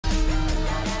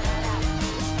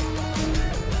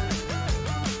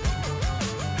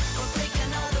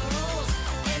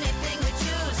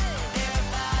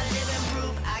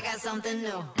something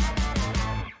new.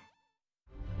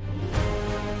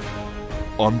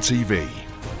 On TV,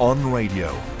 on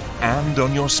radio, and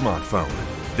on your smartphone.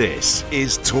 This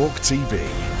is TalkTV.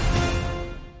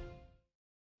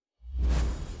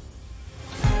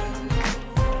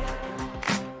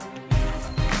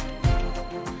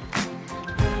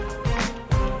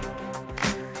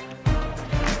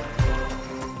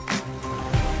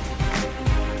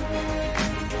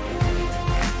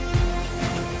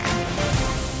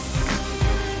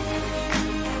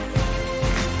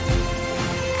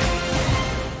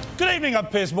 Good evening,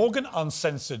 I'm Piers Morgan,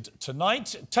 Uncensored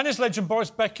tonight. Tennis legend Boris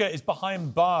Becker is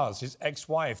behind bars. His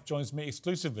ex-wife joins me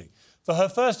exclusively for her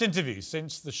first interview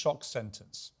since the shock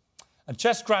sentence. And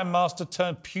chess grandmaster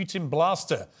turned Putin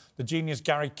blaster, the genius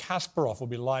Garry Kasparov, will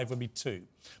be live with me too.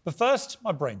 But first,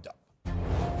 my brain dump.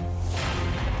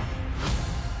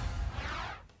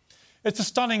 It's a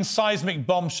stunning seismic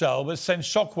bombshell that sent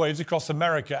shockwaves across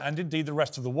America and indeed the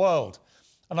rest of the world.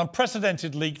 An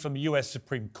unprecedented leak from the US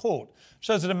Supreme Court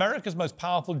shows that America's most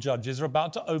powerful judges are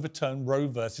about to overturn Roe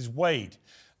versus Wade.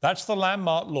 That's the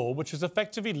landmark law which has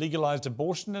effectively legalized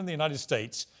abortion in the United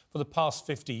States for the past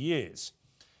 50 years.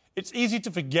 It's easy to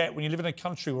forget when you live in a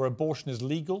country where abortion is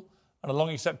legal and a long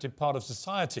accepted part of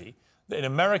society that in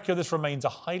America this remains a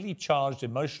highly charged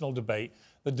emotional debate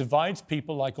that divides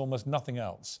people like almost nothing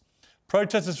else.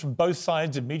 Protesters from both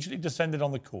sides immediately descended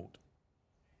on the court.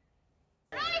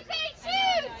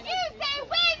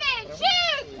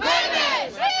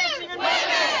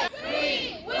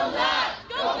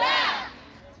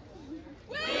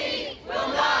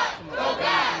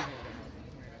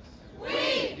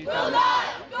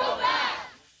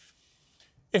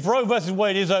 If Roe versus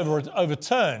Wade is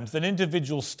overturned, then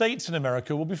individual states in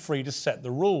America will be free to set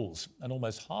the rules. And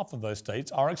almost half of those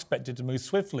states are expected to move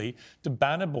swiftly to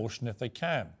ban abortion if they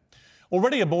can.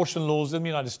 Already, abortion laws in the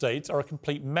United States are a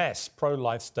complete mess.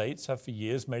 Pro-life states have for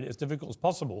years made it as difficult as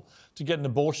possible to get an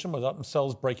abortion without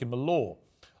themselves breaking the law.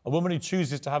 A woman who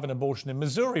chooses to have an abortion in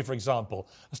Missouri, for example,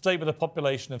 a state with a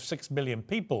population of 6 million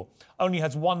people, only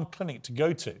has one clinic to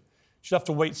go to. She'd have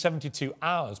to wait 72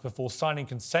 hours before signing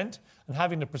consent and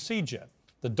having the procedure.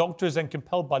 The doctor is then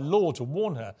compelled by law to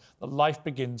warn her that life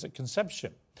begins at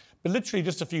conception. But literally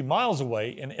just a few miles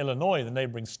away in Illinois, the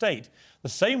neighbouring state, the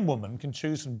same woman can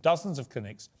choose from dozens of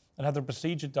clinics and have the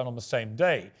procedure done on the same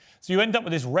day. So you end up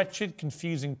with this wretched,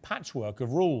 confusing patchwork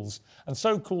of rules and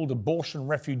so-called abortion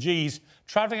refugees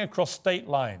travelling across state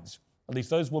lines, at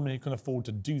least those women who can afford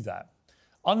to do that.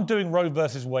 Undoing Roe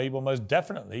versus Wade will most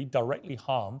definitely directly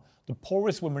harm the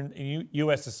poorest women in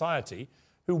US society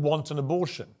who want an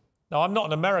abortion. Now, I'm not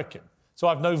an American, so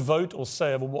I have no vote or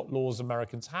say over what laws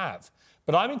Americans have.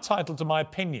 But I'm entitled to my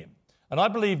opinion, and I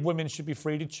believe women should be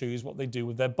free to choose what they do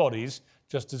with their bodies,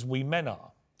 just as we men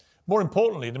are. More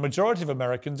importantly, the majority of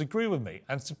Americans agree with me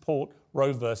and support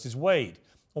Roe versus Wade.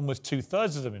 Almost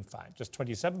two-thirds of them, in fact, just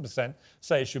 27%,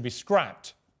 say it should be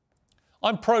scrapped.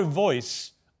 I'm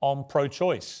pro-voice on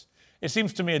pro-choice. It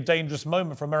seems to me a dangerous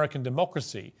moment for American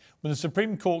democracy when the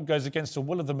Supreme Court goes against the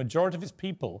will of the majority of its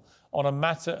people on a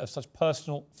matter of such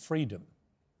personal freedom.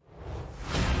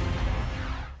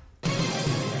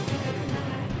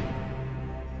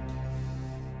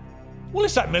 Well,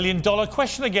 it's that million-dollar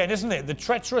question again, isn't it? The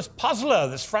treacherous puzzler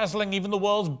that's frazzling even the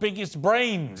world's biggest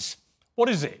brains. What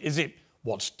is it? Is it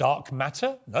what's dark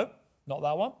matter? Nope, not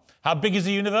that one. How big is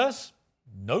the universe?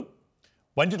 Nope.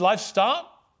 When did life start?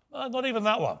 Not even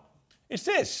that one. It's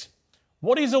this.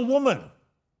 What is a woman?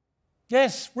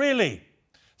 Yes, really.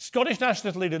 Scottish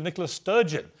nationalist leader Nicola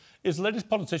Sturgeon is the latest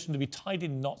politician to be tied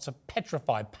in knots of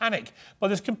petrified panic by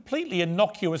this completely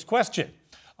innocuous question.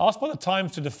 Asked by the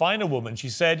Times to define a woman, she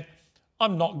said,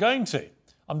 "I'm not going to.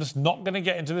 I'm just not going to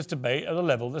get into this debate at a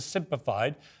level that's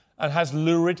simplified and has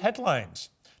lurid headlines.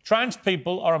 Trans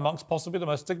people are amongst possibly the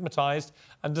most stigmatised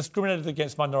and discriminated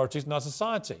against minorities in our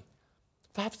society."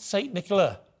 For heaven's sake,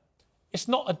 Nicola, it's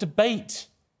not a debate.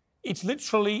 It's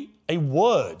literally a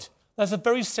word. There's a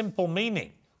very simple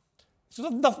meaning. It's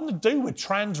got nothing to do with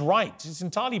trans rights. It's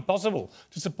entirely possible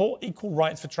to support equal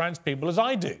rights for trans people as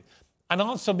I do and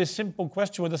answer this simple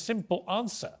question with a simple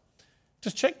answer.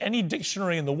 Just check any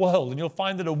dictionary in the world and you'll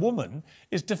find that a woman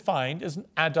is defined as an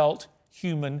adult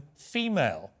human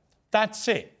female. That's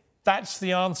it. That's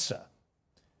the answer.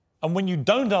 And when you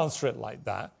don't answer it like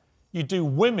that, you do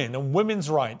women and women's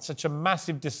rights such a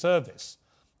massive disservice.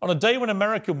 On a day when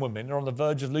American women are on the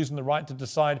verge of losing the right to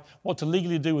decide what to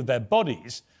legally do with their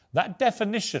bodies, that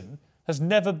definition has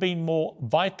never been more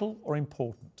vital or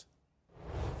important.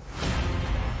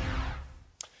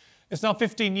 It's now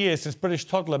 15 years since British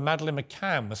toddler Madeleine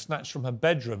McCann was snatched from her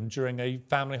bedroom during a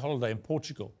family holiday in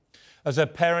Portugal. as her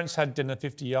parents had dinner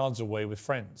 50 yards away with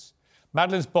friends.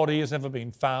 Madeline's body has never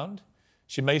been found.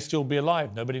 She may still be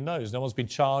alive. Nobody knows. No one's been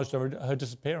charged over her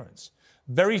disappearance.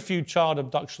 Very few child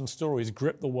abduction stories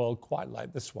grip the world quite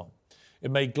like this one.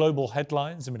 It made global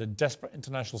headlines amid a desperate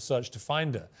international search to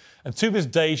find her. And to this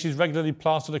day, she's regularly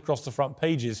plastered across the front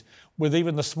pages with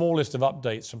even the smallest of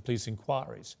updates from police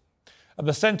inquiries. At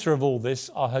the centre of all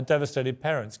this are her devastated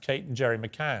parents, Kate and Jerry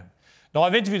McCann. Now,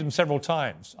 I've interviewed them several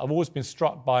times. I've always been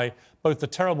struck by both the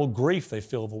terrible grief they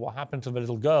feel for what happened to the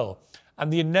little girl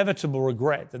and the inevitable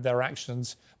regret that their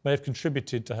actions may have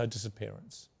contributed to her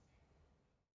disappearance.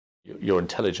 You're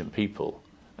intelligent people,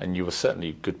 and you were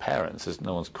certainly good parents. There's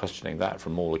no one's questioning that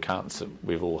from all accounts that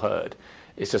we've all heard.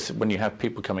 It's just when you have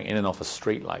people coming in and off a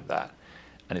street like that,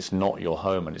 and it's not your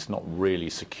home and it's not really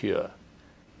secure.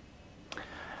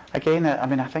 Again, I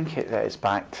mean, I think it's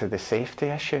back to the safety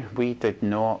issue. We did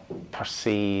not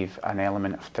perceive an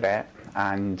element of threat,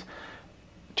 and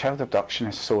child abduction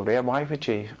is so rare. Why would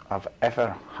you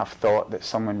ever have thought that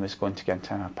someone was going to get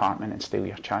into an apartment and steal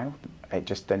your child? It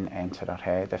just didn't enter our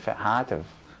head. If it had, it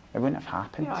wouldn't have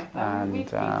happened. Yeah, we've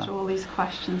been through all these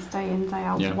questions day in, day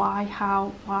out. Yeah. Why,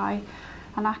 how, why?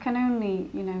 And I can only,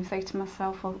 say to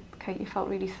myself, well, Kate, you felt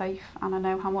really safe, and I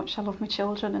know how much I love my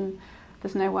children, and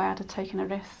there's no way I'd have taken a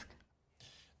risk.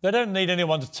 They don't need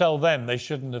anyone to tell them they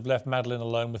shouldn't have left Madeline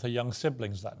alone with her young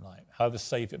siblings that night, however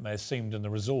safe it may have seemed in the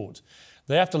resort.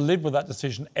 They have to live with that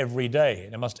decision every day,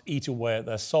 and it must eat away at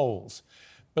their souls.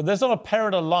 But there's not a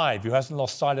parent alive who hasn't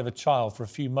lost sight of a child for a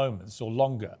few moments or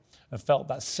longer and felt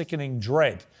that sickening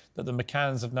dread that the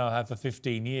McCanns have now had for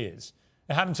 15 years.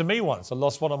 It happened to me once. I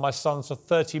lost one of my sons for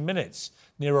 30 minutes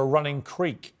near a running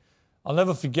creek. I'll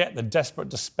never forget the desperate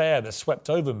despair that swept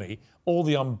over me, all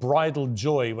the unbridled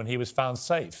joy when he was found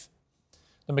safe.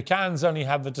 The McCanns only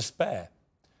have the despair.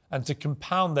 And to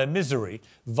compound their misery,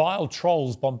 vile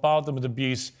trolls bombard them with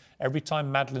abuse every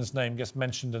time Madeline's name gets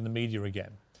mentioned in the media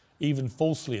again, even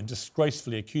falsely and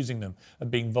disgracefully accusing them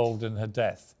of being involved in her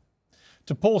death.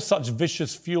 To pour such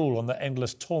vicious fuel on their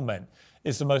endless torment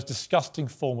is the most disgusting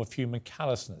form of human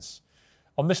callousness.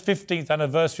 On this 15th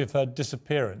anniversary of her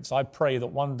disappearance, I pray that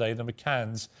one day the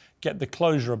McCanns get the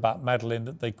closure about Madeline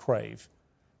that they crave.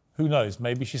 Who knows,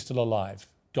 maybe she's still alive.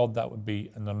 God, that would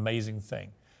be an amazing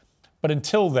thing. But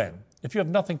until then, if you have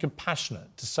nothing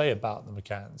compassionate to say about the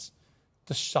McCanns,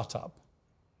 just shut up.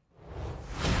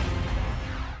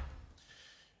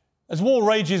 As war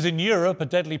rages in Europe, a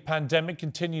deadly pandemic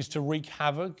continues to wreak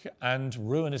havoc, and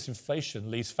ruinous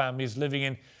inflation leaves families living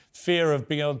in fear of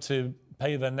being able to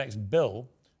pay their next bill.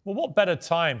 Well, what better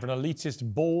time for an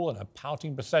elitist ball and a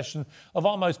pouting procession of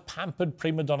our most pampered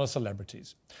prima donna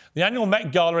celebrities? The annual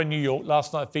Met Gala in New York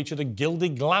last night featured a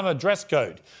gilded glamour dress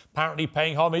code, apparently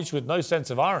paying homage with no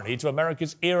sense of irony to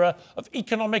America's era of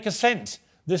economic ascent.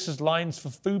 This as lines for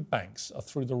food banks are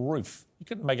through the roof. You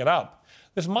couldn't make it up.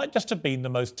 This might just have been the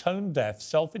most tone-deaf,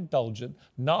 self-indulgent,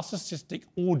 narcissistic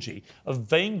orgy of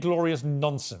vainglorious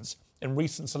nonsense in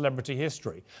recent celebrity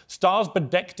history. Stars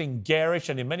bedecked in garish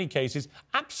and, in many cases,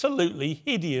 absolutely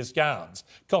hideous gowns,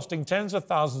 costing tens of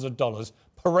thousands of dollars,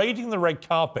 parading the red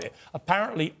carpet,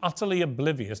 apparently utterly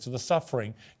oblivious to the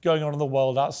suffering going on in the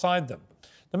world outside them.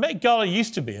 The Met Gala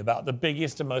used to be about the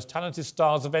biggest and most talented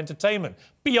stars of entertainment.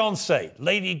 Beyoncé,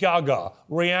 Lady Gaga,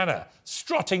 Rihanna,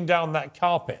 strutting down that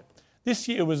carpet. This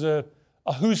year was a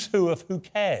who's who of who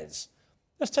cares.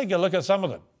 Let's take a look at some of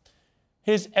them.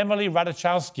 Here's Emily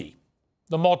Ratajkowski,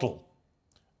 the model.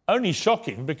 Only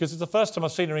shocking because it's the first time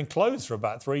I've seen her in clothes for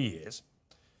about 3 years.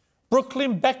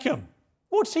 Brooklyn Beckham.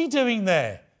 What's he doing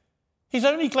there? His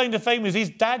only claim to fame is his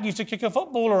dad used to kick a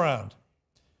football around.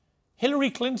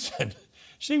 Hillary Clinton.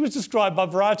 She was described by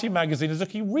Variety magazine as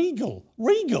looking regal.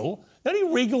 Regal? The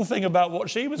only regal thing about what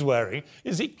she was wearing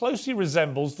is it closely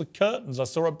resembles the curtains I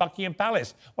saw at Buckingham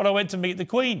Palace when I went to meet the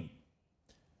Queen.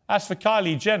 As for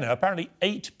Kylie Jenner, apparently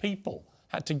 8 people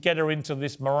had to get her into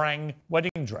this meringue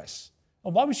wedding dress.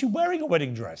 And why was she wearing a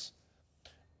wedding dress?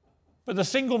 But the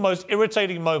single most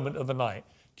irritating moment of the night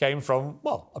came from,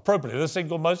 well, appropriately, the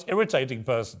single most irritating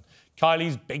person.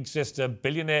 Kylie's big sister,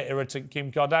 billionaire irritant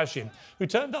Kim Kardashian, who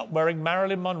turned up wearing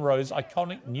Marilyn Monroe's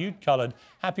iconic nude-coloured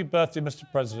Happy Birthday, Mr.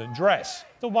 President dress,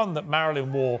 the one that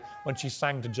Marilyn wore when she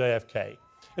sang to JFK.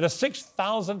 It has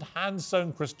 6,000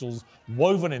 hand-sewn crystals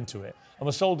woven into it and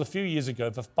was sold a few years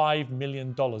ago for $5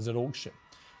 million at auction.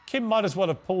 Kim might as well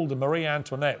have pulled a Marie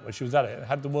Antoinette when she was at it and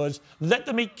had the words, "Let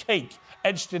them eat cake,"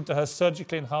 etched into her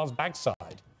surgically enhanced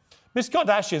backside. Miss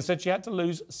Kardashian said she had to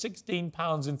lose 16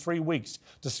 pounds in 3 weeks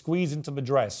to squeeze into the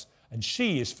dress, and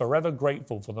she is forever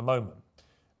grateful for the moment.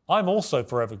 I'm also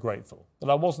forever grateful that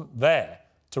I wasn't there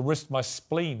to risk my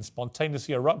spleen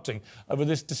spontaneously erupting over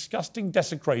this disgusting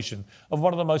desecration of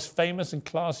one of the most famous and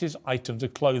classiest items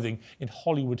of clothing in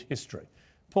Hollywood history.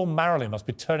 Poor Marilyn must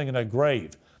be turning in her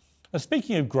grave. And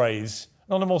speaking of graves,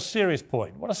 and on a more serious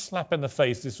point, what a slap in the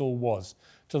face this all was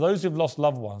to those who've lost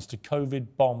loved ones to COVID,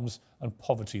 bombs and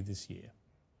poverty this year.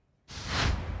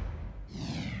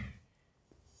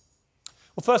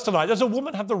 Well, first tonight, does a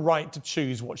woman have the right to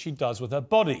choose what she does with her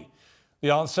body?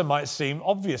 The answer might seem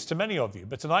obvious to many of you,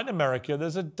 but tonight in America,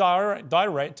 there's a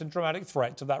direct and dramatic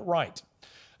threat to that right.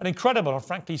 An incredible and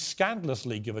frankly scandalous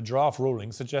leak of a draft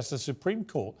ruling suggests the Supreme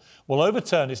Court will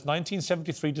overturn its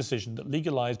 1973 decision that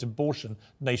legalised abortion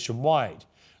nationwide.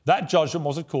 That judgment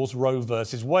was, of course, Roe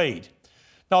versus Wade.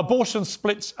 Now, abortion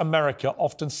splits America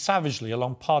often savagely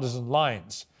along partisan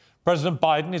lines. President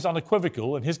Biden is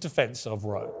unequivocal in his defence of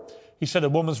Roe. He said a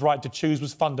woman's right to choose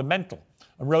was fundamental,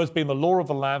 and Roe has been the law of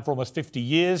the land for almost 50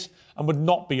 years and would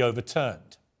not be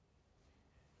overturned.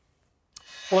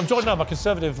 Well, I'm joined now by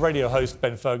Conservative radio host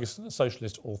Ben Ferguson and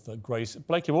socialist author Grace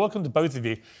Blakely. Welcome to both of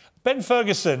you. Ben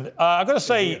Ferguson, I've got to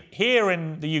say, here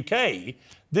in the UK,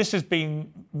 this has been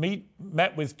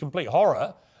met with complete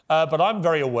horror, but I'm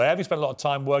very aware, having spent a lot of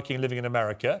time working and living in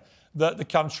America, that the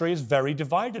country is very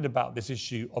divided about this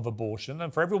issue of abortion.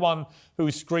 And for everyone who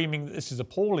is screaming that this is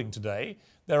appalling today,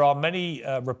 there are many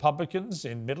Republicans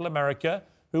in Middle America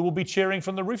who will be cheering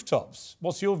from the rooftops.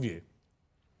 What's your view?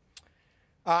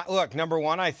 Look, number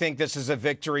one, I think this is a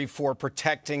victory for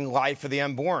protecting life of the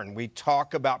unborn. We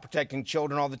talk about protecting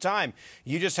children all the time.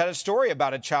 You just had a story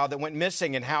about a child that went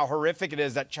missing and how horrific it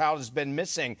is that child has been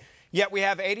missing. Yet we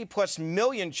have 80+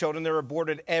 million children that are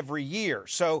aborted every year.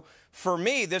 So for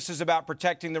me, this is about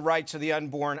protecting the rights of the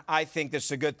unborn. I think this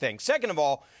is a good thing. Second of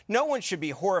all, no one should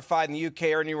be horrified in the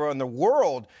UK or anywhere in the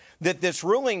world that this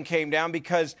ruling came down,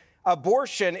 because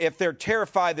abortion, if they're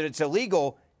terrified that it's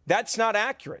illegal, that's not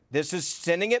accurate. This is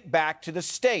sending it back to the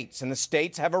states, and the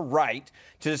states have a right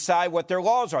to decide what their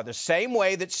laws are, the same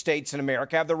way that states in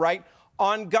America have the right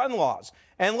on gun laws.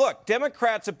 And look,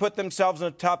 Democrats have put themselves in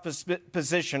a tough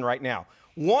position right now.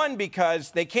 One,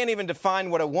 because they can't even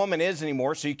define what a woman is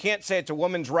anymore, so you can't say it's a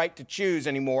woman's right to choose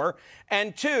anymore.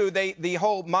 And two, the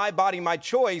whole my body, my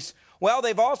choice, well,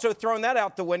 they've also thrown that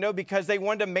out the window because they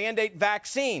wanted to mandate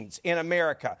vaccines in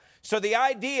America. So the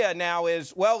idea now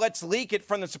is, well, let's leak it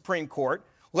from the Supreme Court.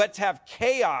 Let's have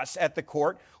chaos at the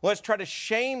court. Let's try to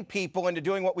shame people into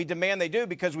doing what we demand they do,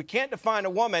 because we can't define a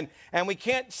woman and we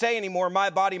can't say anymore, my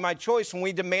body, my choice, when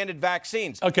we demanded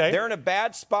vaccines. Okay. They're in a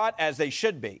bad spot, as they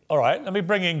should be. All right, let me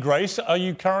bring in Grace. Are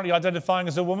you currently identifying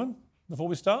as a woman before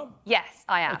we start? Yes,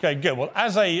 I am. Okay, good. Well,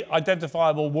 as a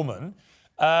identifiable woman,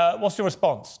 what's your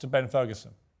response to Ben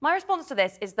Ferguson? My response to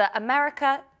this is that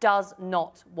America does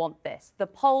not want this. The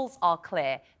polls are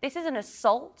clear. This is an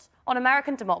assault on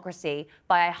American democracy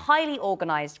by a highly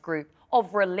organised group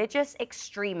of religious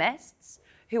extremists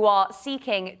who are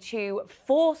seeking to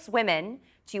force women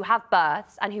to have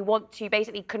births and who want to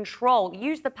basically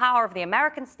use the power of the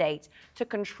American state to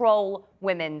control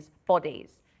women's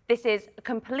bodies. This is a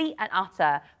complete and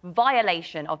utter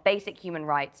violation of basic human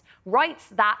rights, rights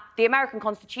that the American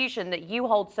Constitution that you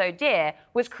hold so dear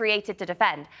was created to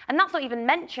defend. And that's not even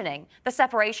mentioning the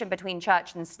separation between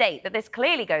church and state that this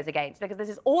clearly goes against, because this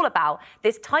is all about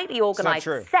this tightly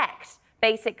organised sect,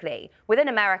 basically, within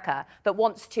America that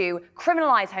wants to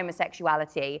criminalise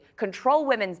homosexuality, control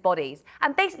women's bodies,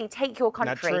 and basically take your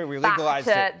country back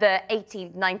to the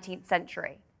 18th, 19th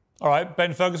century. All right,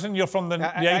 Ben Ferguson, you're from the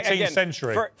 18th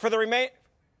century. For the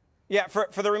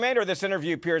remainder of this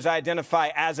interview, Piers, I identify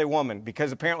as a woman,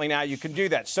 because apparently now you can do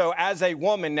that. So as a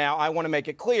woman now, I want to make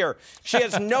it clear, she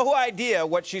has no idea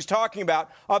what she's talking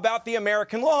about the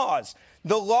American laws.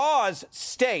 The laws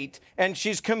state, and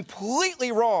she's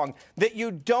completely wrong, that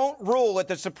you don't rule at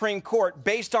the Supreme Court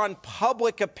based on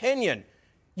public opinion.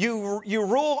 You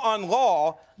rule on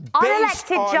law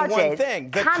based on one thing,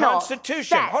 the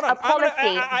Constitution. Hold on,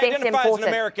 I identify as an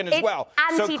American as well.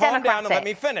 So calm down and let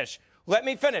me finish. Let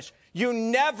me finish. You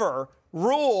never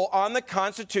rule on the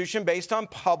Constitution based on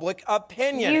public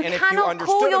opinion. You cannot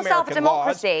call yourself a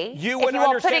democracy if you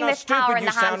are putting this power in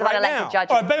the hands of unelected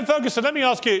judges. All right, Ben Ferguson, let me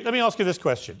ask you this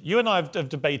question. You and I have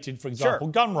debated, for example,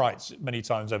 gun rights many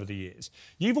times over the years.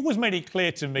 You've always made it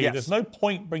clear to me there's no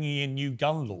point bringing in new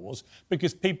gun laws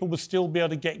because people will still be able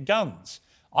to get guns.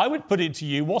 I would put it to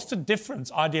you, what's the difference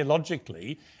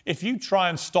ideologically if you try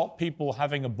and stop people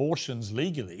having abortions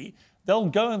legally? They'll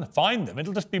go and find them.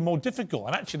 It'll just be more difficult.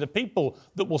 And actually, the people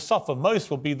that will suffer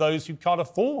most will be those who can't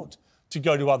afford to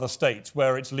go to other states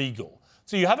where it's legal.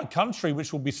 So you have a country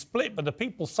which will be split, but the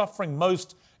people suffering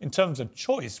most in terms of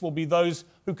choice will be those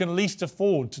who can least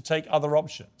afford to take other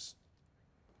options.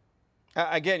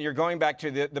 Again, you're going back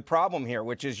to the problem here,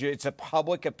 which is it's a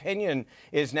public opinion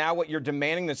is now what you're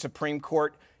demanding the Supreme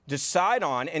Court decide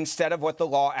on instead of what the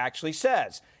law actually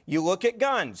says. You look at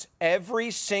guns.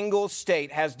 Every single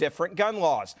state has different gun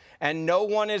laws, and no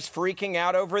one is freaking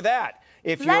out over that.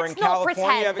 If you're in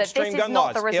California, you have extreme gun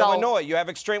laws. Illinois, you have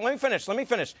extreme. Let me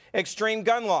finish. Extreme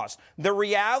gun laws. The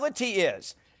reality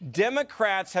is,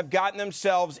 Democrats have gotten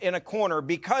themselves in a corner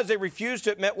because they refuse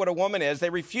to admit what a woman is.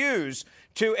 They refuse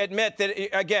to admit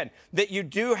that, again, that you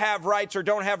do have rights or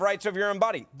don't have rights over your own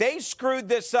body. They screwed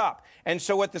this up. And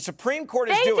so what the Supreme Court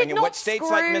is doing and what states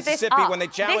like Mississippi, when they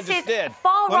challenged us, did.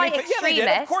 Far-right Yeah, they did.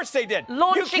 Of course they did.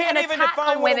 Launching an attack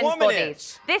on women's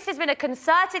bodies. This has been a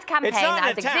concerted campaign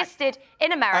that has existed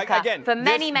in America for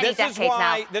many, many decades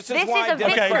now. This is a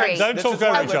victory. Don't talk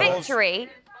over each other. A victory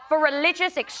for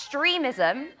religious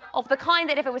extremism of the kind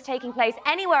that if it was taking place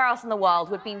anywhere else in the world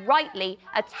would be rightly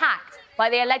attacked by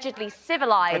the allegedly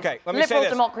civilized liberal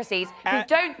democracies who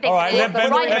don't think it is the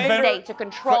right of the state to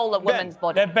control a woman's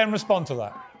body. Let Ben respond to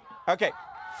that. Okay.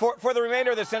 For the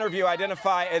remainder of this interview,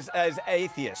 identify as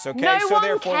atheists, okay? No so one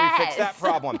therefore cares. we fix that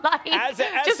problem. As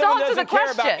just someone answer doesn't the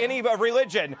care about question. any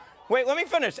religion. Wait, let me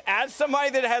finish. As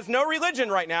somebody that has no religion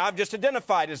right now, I've just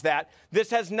identified as that, this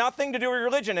has nothing to do with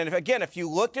religion. And if you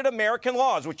looked at American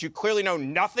laws, which you clearly know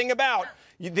nothing about,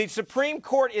 the Supreme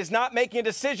Court is not making a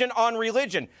decision on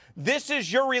religion. This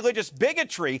is your religious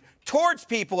bigotry towards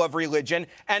people of religion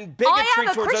and bigotry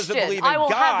towards those that believe in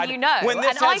God. Have you know, when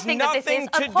this and I has think that nothing this is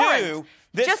to abhorrent. do.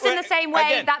 Just in the same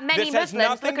way that many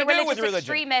Muslims look at religious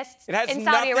extremists in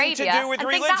Saudi Arabia and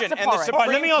think that's abhorrent. All right,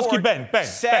 let me ask you, Ben.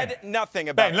 Said nothing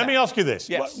about Ben, let me ask you this.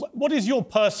 Yes. What is your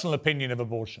personal opinion of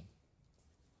abortion?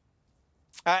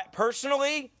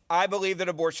 Personally, I believe that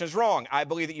abortion is wrong. I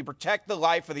believe that you protect the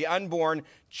life of the unborn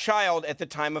child at the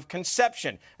time of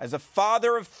conception. As a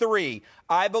father of 3,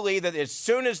 I believe that as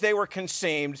soon as they were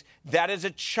conceived, that is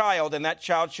a child, and that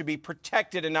child should be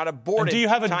protected and not aborted. And do you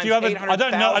have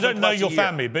I don't know your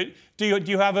family, but do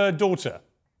you have a daughter?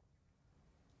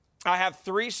 I have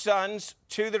 3 sons,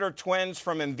 2 that are twins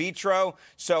from in vitro,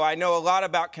 so I know a lot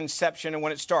about conception and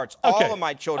when it starts. Okay. All of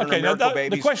my children are miracle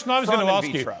babies. The question I was going to ask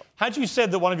vitro. you, had you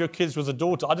said that one of your kids was a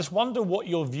daughter, I just wonder what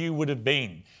your view would have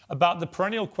been about the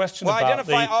perennial question well, about I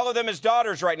identify all of them as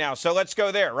daughters right now, so let's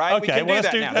go there, right? Okay, we can do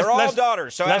that now. They're all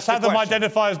daughters, so let's have them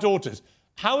identify as daughters.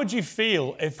 How would you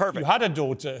feel if you had a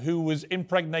daughter who was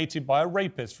impregnated by a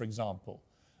rapist, for example,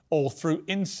 or through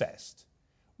incest?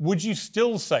 Would you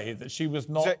still say that she was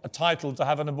not entitled to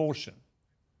have an abortion?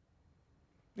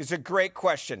 It's a great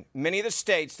question. Many of the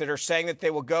states that are saying that they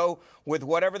will go with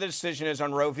whatever the decision is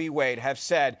on Roe v. Wade have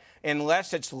said,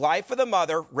 unless it's life of the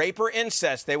mother, rape or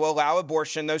incest, they will allow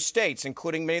abortion in those states,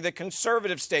 including many of the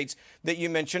conservative states that you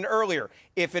mentioned earlier.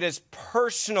 If it is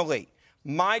personally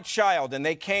my child and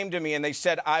they came to me and they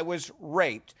said I was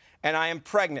raped and I am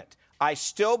pregnant, I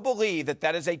still believe that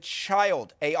that is a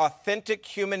child, an authentic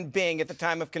human being at the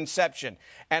time of conception.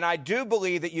 And I do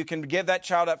believe that you can give that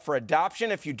child up for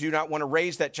adoption if you do not want to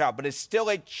raise that child. But it's still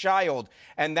a child,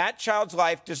 and that child's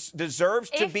life deserves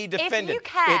to be defended.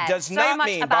 It does not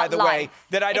mean, by the way,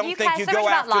 that I don't think you go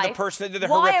after the person that did the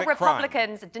horrific crime. Why are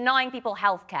Republicans denying people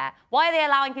health care? Why are they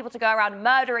allowing people to go around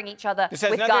murdering each other with guns?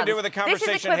 This has nothing to do with the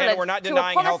conversation, Hannah. We're not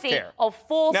denying health care. Of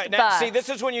forced birth. See, this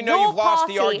is when you know you've lost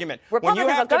the argument. When you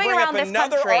have to bring up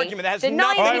another argument that has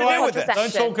nothing to do with this.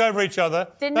 Don't talk over each other.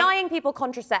 Denying people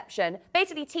contraception,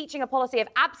 basically teaching a policy of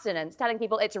abstinence, telling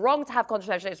people it's wrong to have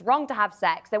contraception, it's wrong to have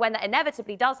sex. So when that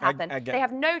inevitably does happen, they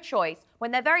have no choice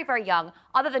when they're very, very young,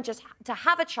 other than just to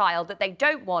have a child that they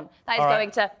don't want, that is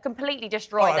going to completely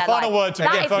destroy their life. Final word to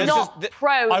that is not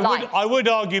pro-life. I would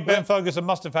argue Ben Ferguson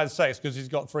must have had sex because he's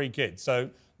got 3 kids. So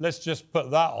let's just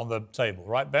put that on the table,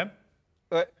 right, Ben?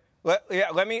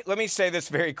 Let me say this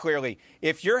very clearly.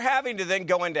 If you're having to then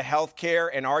go into health care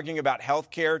and arguing about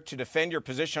health care to defend your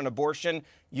position on abortion,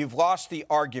 you've lost the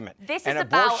argument. This and is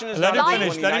abortion about is not life.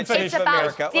 illegal in the United States of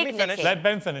America. Let me finish. Let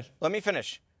Ben finish. Let me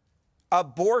finish.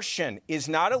 Abortion is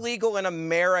not illegal in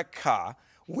America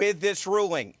with this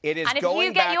ruling. It is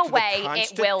going back to the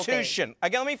Constitution.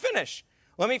 Again, let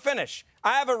me finish.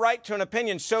 I have a right to an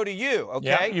opinion, so do you, okay?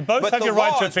 Yeah, you both have your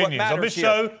right to opinions. On this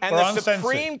show, and the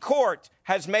Supreme Court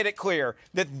has made it clear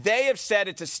that they have said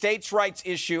it's a states' rights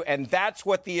issue, and that's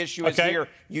what the issue is here.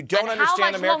 You don't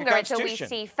understand the American Constitution. How much longer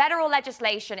until we see federal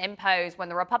legislation imposed when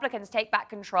the Republicans take back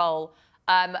control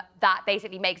that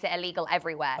basically makes it illegal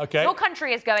everywhere? Okay. Your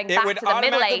country is going back to the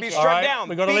Middle Ages. Be struck down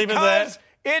we've got to leave it there.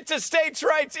 It's a states'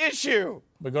 rights issue.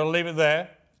 We've got to leave it there.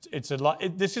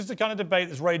 This is the kind of debate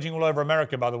that's raging all over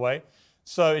America, by the way.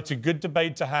 So it's a good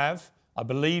debate to have. I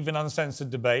believe in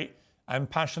uncensored debate. and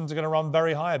passions are going to run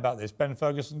very high about this. Ben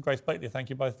Ferguson, Grace Blakely, thank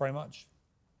you both very much.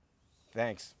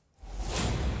 Thanks.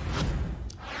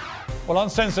 Well,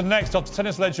 Uncensored next, after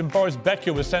tennis legend Boris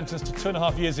Becker was sentenced to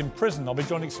 2.5 years in prison. I'll be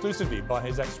joined exclusively by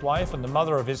his ex-wife and the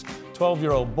mother of his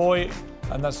 12-year-old boy,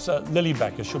 and that's Lily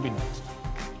Becker. She'll be next.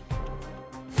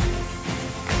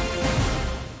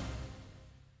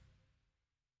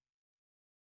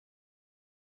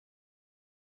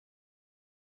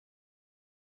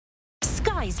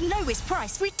 Sky's lowest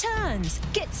price returns.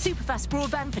 Get superfast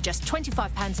broadband for just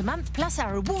 £25 a month, plus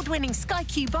our award-winning Sky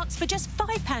Q box for just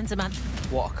 £5 a month.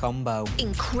 What a combo.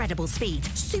 Incredible speed,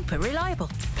 super reliable.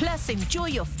 Plus, enjoy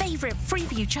your favourite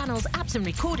Freeview channels, apps and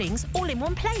recordings all in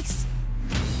one place.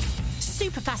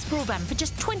 Superfast broadband for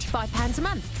just £25 a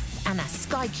month, and our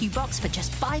Sky Q box for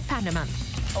just £5 a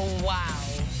month. Oh,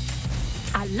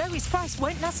 wow. Our lowest price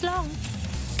won't last long.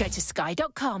 Go to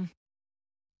sky.com.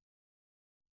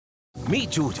 Meet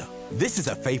Georgia. This is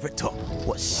her favourite top.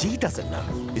 What she doesn't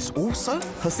know is also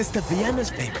her sister Vienna's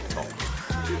favourite top.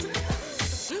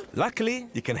 Luckily,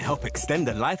 you can help extend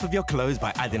the life of your clothes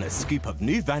by adding a scoop of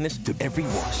new Vanish to every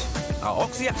wash. Our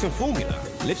Oxy-Action formula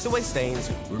lifts away stains,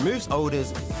 removes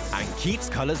odours, and keeps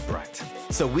colours bright.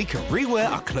 So we can rewear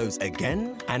our clothes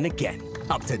again and again,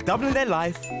 up to doubling their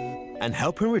life and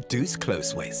helping reduce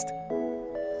clothes waste.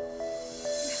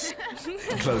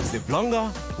 Clothes live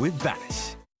longer with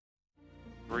Vanish.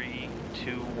 3,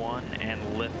 2, 1, and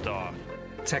liftoff.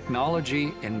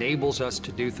 Technology enables us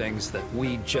to do things that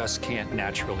we just can't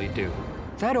naturally do.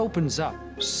 That opens up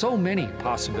so many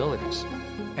possibilities.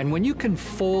 And when you can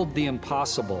fold the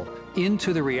impossible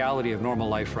into the reality of normal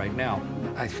life right now,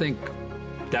 I think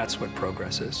that's what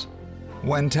progress is.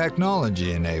 When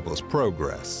technology enables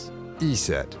progress,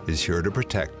 ESET is here to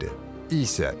protect it.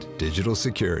 ESET Digital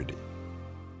Security.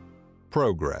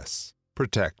 Progress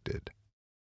protected.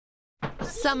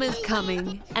 Summer's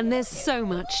coming, and there's so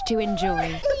much to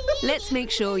enjoy. Let's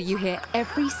make sure you hear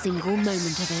every single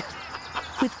moment of it.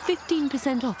 With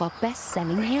 15% off our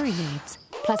best-selling hearing aids,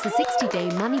 plus a 60-day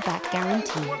money-back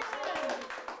guarantee.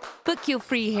 Book your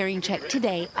free hearing check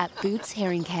today at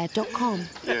bootshearingcare.com.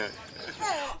 Yeah.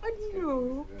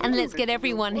 And let's get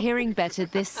everyone hearing better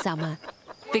this summer,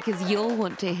 because you'll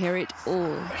want to hear it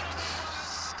all.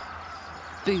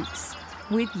 Boots,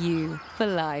 with you for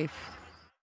life.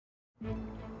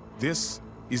 This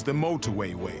is the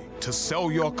motorway way to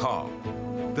sell your car.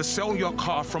 The sell your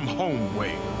car from home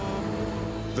way.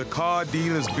 The car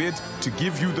dealer's bid to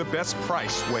give you the best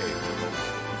price way.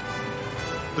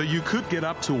 The you could get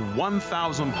up to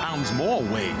 £1,000 more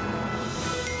way.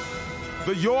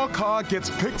 The your car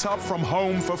gets picked up from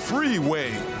home for free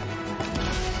way.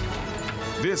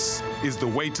 This is the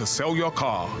way to sell your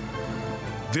car.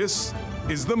 This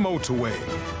is the motorway.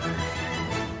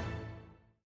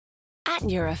 At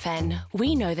Nurofen,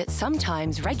 we know that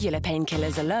sometimes regular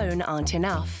painkillers alone aren't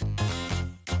enough,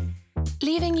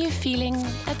 leaving you feeling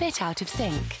a bit out of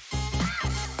sync.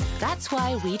 That's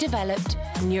why we developed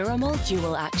Nuromol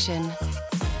Dual Action.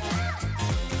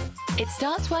 It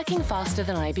starts working faster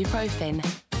than ibuprofen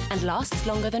and lasts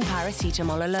longer than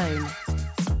paracetamol alone.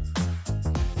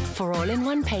 For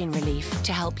all-in-one pain relief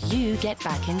to help you get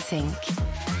back in sync.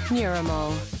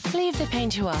 Nuromol. Leave the pain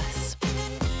to us.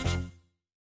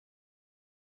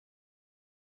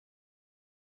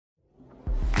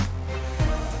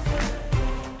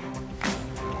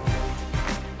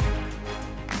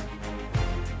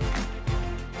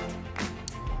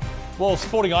 Well,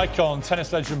 sporting icon,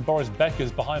 tennis legend Boris Becker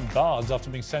is behind bars after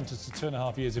being sentenced to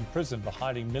 2.5 years in prison for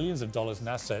hiding millions of dollars in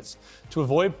assets to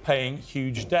avoid paying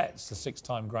huge debts. The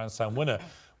six-time Grand Slam winner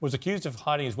was accused of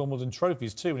hiding his Wimbledon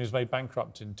trophies too when he was made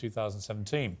bankrupt in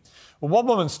 2017. Well, one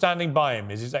woman standing by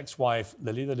him is his ex-wife,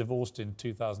 Lily. They divorced in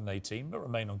 2018, but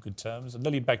remain on good terms. And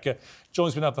Lily Becker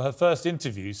joins me now for her first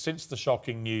interview since the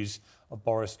shocking news of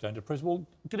Boris going to prison. Well,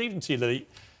 good evening to you, Lily.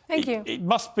 Thank you. It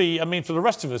must be, I mean, for the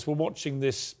rest of us, we're watching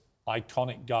this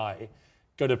iconic guy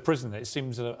go to prison. It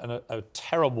seems a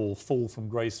terrible fall from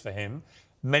grace for him.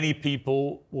 Many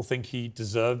people will think he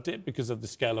deserved it because of the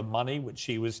scale of money which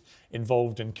he was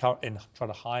involved in trying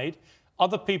to hide.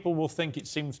 Other people will think it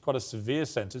seems quite a severe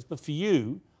sentence, but for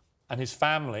you and his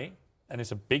family, and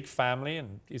it's a big family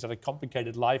and he's had a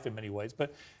complicated life in many ways,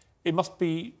 but it must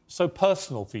be so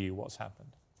personal for you what's happened.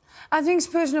 I think it's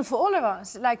personal for all of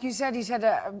us. Like you said,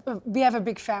 we have a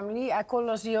big family. I call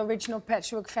us the original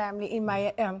patchwork family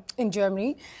in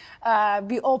Germany.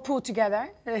 We all pulled together,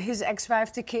 his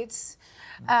ex-wife, the kids,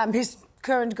 his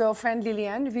current girlfriend,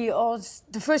 Lillian.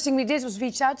 The first thing we did was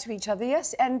reach out to each other,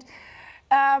 yes. And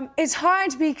it's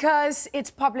hard because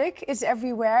it's public, it's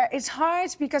everywhere. It's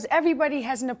hard because everybody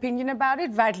has an opinion about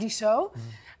it, rightly so.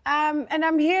 And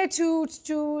I'm here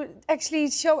to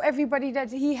actually show everybody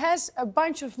that he has a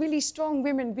bunch of really strong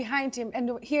women behind him,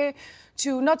 and here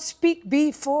to not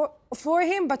be for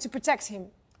him, but to protect him.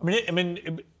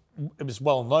 It was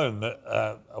well known that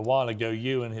a while ago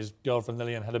you and his girlfriend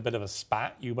Lillian had a bit of a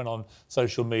spat. You went on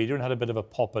social media and had a bit of a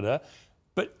pop at her.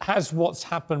 But has what's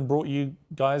happened brought you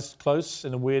guys close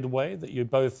in a weird way, that you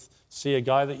both see a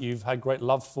guy that you've had great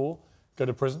love for go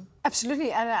to prison?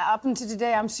 Absolutely, and up until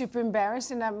today I'm super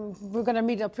embarrassed, and we're going to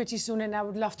meet up pretty soon, and I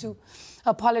would love to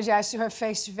apologise to her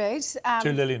face to face.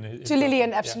 To Lillian? To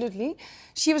Lillian, absolutely. Yeah.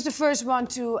 She was the first one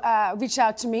to reach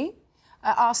out to me.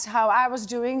 Asked how I was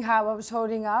doing, how I was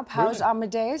holding up, how's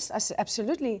Amadeus? I said,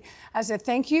 absolutely. I said,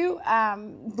 thank you.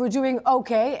 We're doing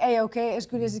okay, A-okay, as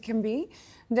good as it can be.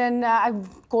 Then I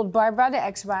called Barbara, the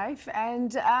ex-wife,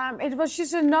 and it was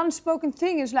just a non-spoken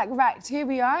thing. It was like, right, here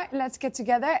we are, let's get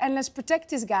together and let's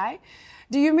protect this guy.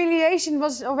 The humiliation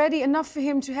was already enough for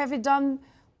him to have it done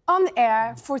on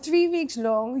air for 3 weeks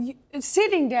long,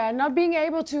 sitting there, not being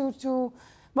able to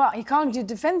well, he can't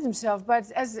defend himself, but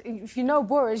if you know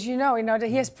Boris, you know that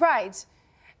he has pride.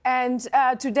 And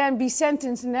to then be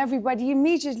sentenced and everybody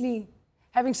immediately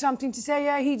having something to say,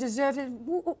 yeah, he deserved it.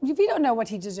 We don't know what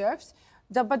he deserved.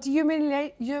 But the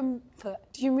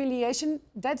humiliation,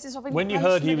 that is already. When you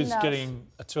heard he was getting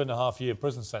a 2.5-year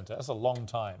prison sentence, that's a long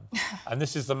time. And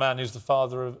this is the man who's the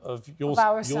father of your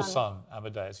son,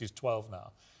 Amadeus, who's 12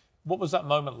 now. What was that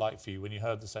moment like for you when you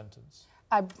heard the sentence?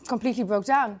 I completely broke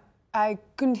down. I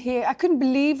couldn't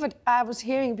believe what I was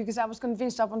hearing, because I was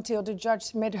convinced up until the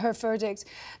judge made her verdict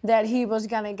that he was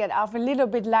going to get out a little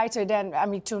bit lighter than,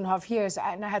 2.5 years,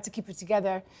 and I had to keep it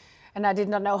together. And I did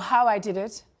not know how I did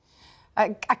it.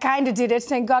 I kind of did it.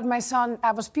 Thank God my son,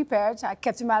 I was prepared. I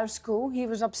kept him out of school. He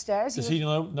was upstairs. Does he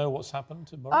know what's happened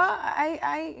to Boris?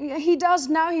 He does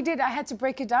now. He did. I had to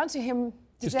break it down to him.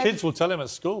 His kids will tell him at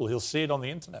school. He'll see it on the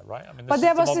internet, right? But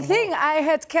that was the thing. I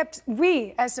had kept,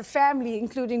 we as a family,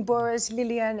 including Boris,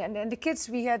 Lillian, and the kids,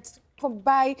 we had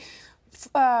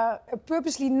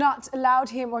purposely not allowed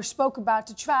him or spoke about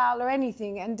the trial or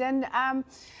anything. And then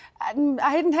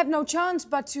I didn't have no chance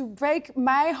but to break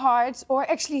my heart, or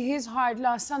actually his heart,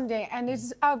 last Sunday. And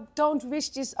I don't wish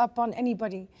this upon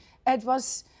anybody. It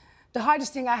was the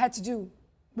hardest thing I had to do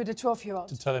with a 12-year-old.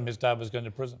 To tell him his dad was going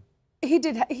to prison. He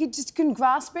did. He just couldn't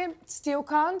grasp him. Still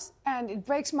can't, and it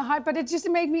breaks my heart. But it just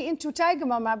made me into Tiger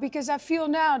Mama, because I feel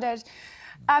now that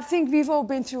I think we've all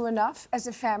been through enough as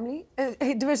a family.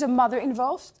 There is a mother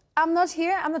involved. I'm not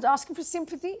here. I'm not asking for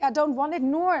sympathy. I don't want it,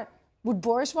 nor would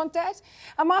Boris want that.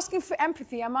 I'm asking for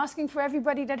empathy. I'm asking for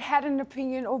everybody that had an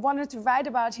opinion or wanted to write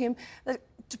about him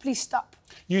to please stop.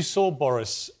 You saw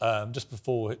Boris just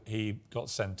before he got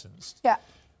sentenced. Yeah.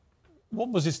 What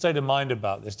was his state of mind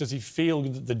about this? Does he feel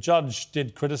that the judge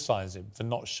did criticise him for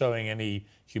not showing any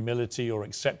humility or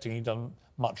accepting he'd done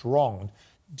much wrong?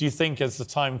 Do you think as the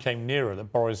time came nearer that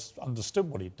Boris understood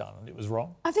what he'd done and it was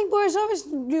wrong? I think Boris always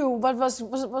knew what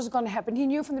was going to happen. He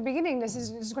knew from the beginning this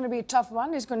is going to be a tough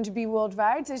one. It's going to be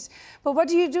worldwide. But what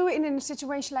do you do in a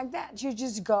situation like that? You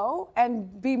just go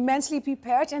and be mentally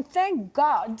prepared. And thank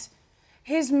God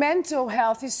his mental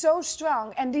health is so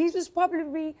strong. And he was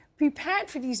probably prepared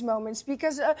for these moments,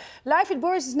 because life at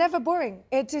Boris is never boring.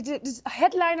 It's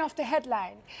headline after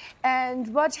headline.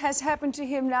 And what has happened to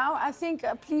him now, I think,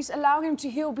 please allow him to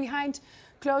heal behind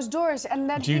closed doors. And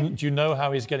let do you know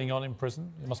how he's getting on in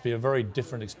prison? It must be a very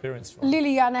different experience for him.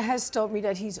 Liliana has told me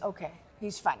that he's okay.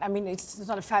 He's fine. I mean, it's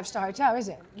not a 5-star hotel, is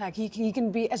it? Like, he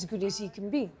can be as good as he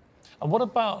can be. And what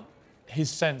about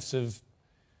his sense of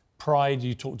pride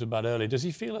you talked about earlier? Does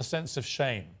he feel a sense of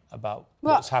shame about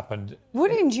what's happened?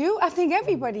 Wouldn't you? I think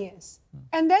everybody is.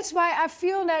 And that's why I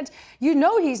feel that,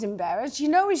 he's embarrassed,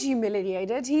 he's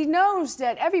humiliated, he knows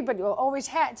that everybody always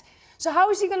had. So how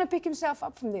is he going to pick himself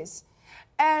up from this?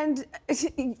 And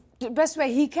the best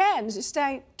way he can is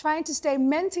trying to stay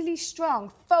mentally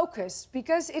strong, focused,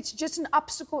 because it's just an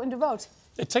obstacle in the road.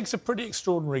 It takes a pretty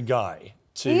extraordinary guy.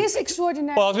 He is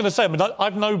extraordinary. Well, I was going to say, but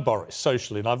I've known Boris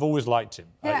socially, and I've always liked him.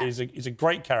 Yeah. He's a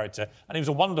great character, and he was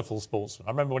a wonderful sportsman.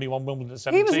 I remember when he won Wimbledon at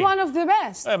 17. He was one of the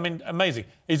best. I mean, amazing.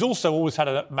 He's also always had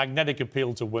a magnetic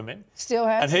appeal to women. Still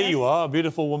has. And here you are, a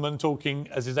beautiful woman talking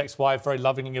as his ex-wife, very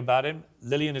lovingly about him.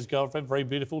 Lillian, his girlfriend, very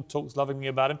beautiful, talks lovingly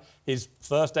about him. His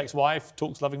first ex-wife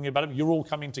talks lovingly about him. You're all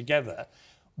coming together.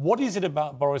 What is it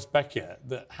about Boris Becker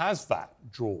that has that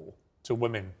draw to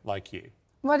women like you?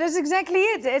 Well, that's exactly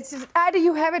it. It's either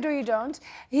you have it or you don't.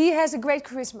 He has a great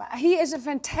charisma. He is a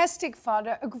fantastic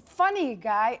father, a funny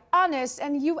guy, honest,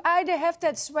 and you either have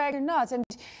that swag or not. And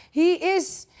he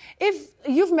is, if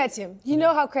you've met him, you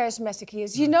know how charismatic he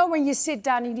is. You know when you sit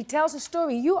down and he tells a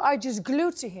story, you are just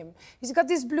glued to him. He's got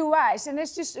these blue eyes, and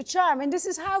it's just a charm. And this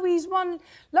is how he's won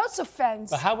lots of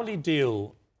fans. But how will he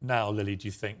deal now, Lily, do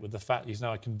you think, with the fact he's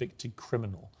now a convicted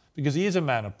criminal? Because he is a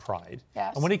man of pride.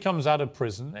 Yes. And when he comes out of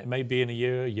prison, it may be in a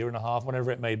year and a half, whatever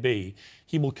it may be,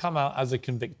 he will come out as a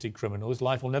convicted criminal. His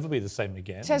life will never be the same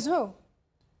again. Says who?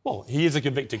 Well, he is a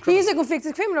convicted criminal. He is a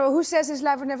convicted criminal. Who says his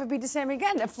life will never be the same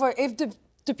again? If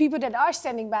the people that are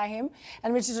standing by him,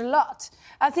 and which is a lot,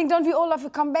 I think, don't we all have a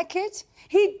comeback kid?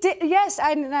 He did, yes,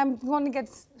 I'm going to get...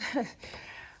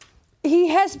 He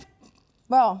has,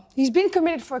 well, he's been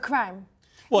committed for a crime.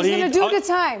 Well, he's going to do the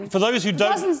time. For those who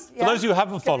don't, for those who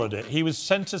haven't followed it, he was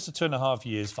sentenced to 2.5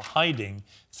 years for hiding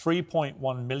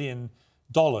 $3.1 million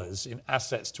in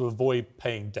assets to avoid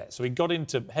paying debt. So he got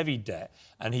into heavy debt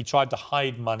and he tried to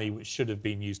hide money which should have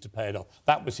been used to pay it off.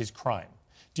 That was his crime.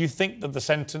 Do you think that the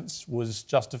sentence was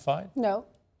justified? No,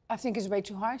 I think it's way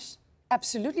too harsh.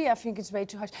 Absolutely, I think it's way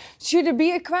too harsh. Should there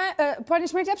be a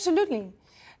punishment? Absolutely.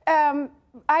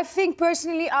 I think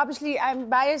personally, obviously, I'm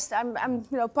biased. I'm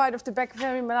part of the Becker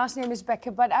family. My last name is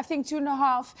Becker, but I think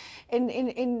 2.5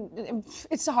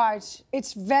 it's harsh.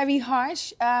 It's very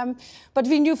harsh. But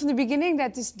we knew from the beginning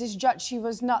that this judge, she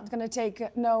was not going to take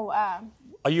no.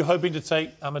 Are you hoping to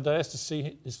take Amadeus to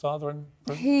see his father in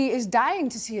prison? He is dying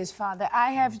to see his father.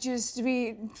 I have just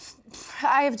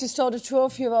told a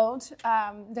 12-year-old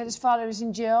that his father is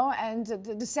in jail, and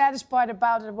the saddest part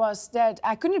about it was that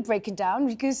I couldn't break it down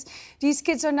because these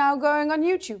kids are now going on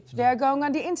YouTube. They are going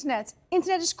on the internet.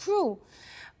 Internet is cruel,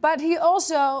 but he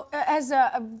also has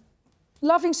a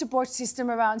loving support system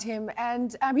around him,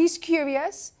 and he's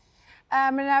curious.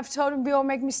 And I've told him we all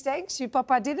make mistakes. Your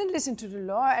papa didn't listen to the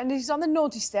law, and he's on the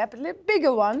naughty step, a little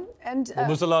bigger one. And what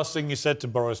was the last thing you said to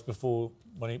Boris before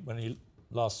when he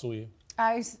last saw you?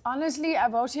 I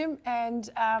wrote him, and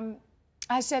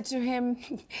I said to him,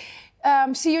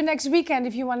 "See you next weekend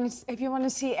if you want to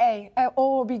see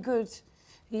all will be good."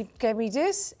 He gave me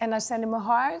this, and I sent him a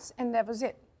heart, and that was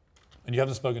it. And you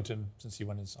haven't spoken to him since he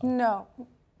went inside? No.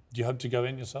 Do you hope to go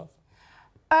in yourself?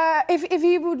 If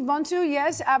he would want to,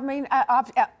 yes. I mean,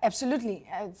 absolutely.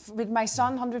 With my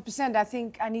son, 100%. I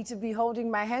think I need to be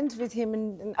holding my hand with him.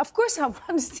 And of course I want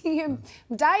to see him.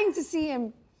 I'm dying to see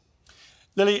him.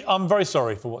 Lily, I'm very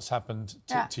sorry for what's happened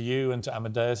to you and to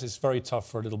Amadeus. It's very tough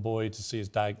for a little boy to see his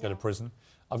dad go to prison.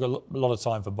 I've got a lot of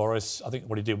time for Boris. I think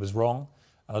what he did was wrong.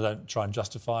 And I don't try and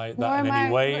justify that in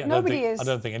any way. Nobody is. I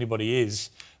don't think anybody is.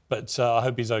 But I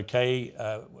hope he's OK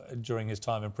during his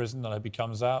time in prison. I hope he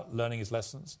comes out learning his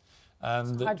lessons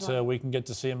and that we can get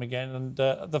to see him again. And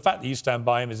the fact that you stand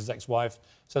by him as his ex-wife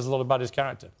says a lot about his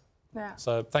character. Yeah.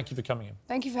 So thank you for coming in.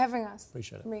 Thank you for having us.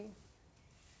 Appreciate it. Me.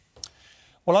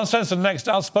 Well, Uncensored next,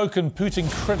 outspoken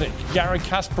Putin critic Garry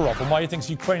Kasparov and why he thinks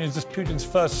Ukraine is just Putin's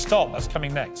first stop. That's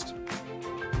coming next.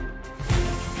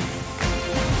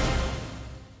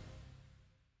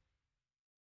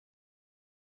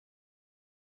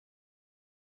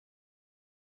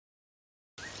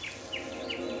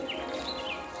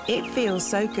 It feels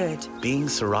so good being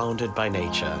surrounded by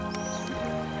nature.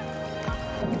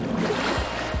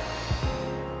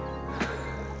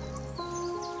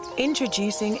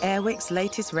 Introducing Airwick's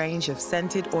latest range of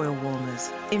scented oil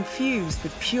warmers, infused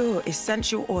with pure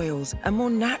essential oils and more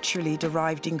naturally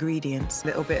derived ingredients.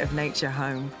 Little bit of nature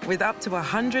home, with up to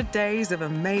 100 days of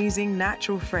amazing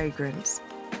natural fragrance.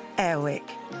 Airwick,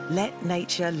 let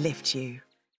nature lift you.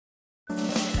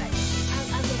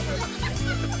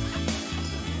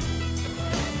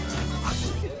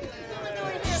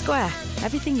 Square,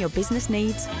 everything your business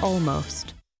needs,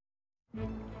 almost.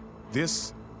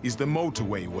 This is the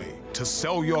motorway way to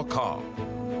sell your car.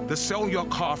 The sell your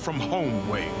car from home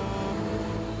way.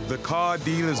 The car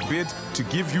dealer's bid to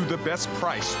give you the best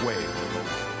price way.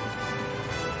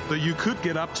 The you could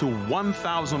get up to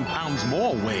 £1,000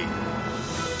 more way.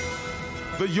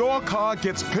 The your car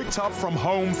gets picked up from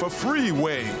home for free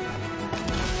way.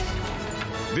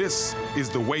 This is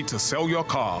the way to sell your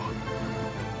car.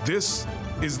 This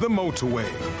is the motorway.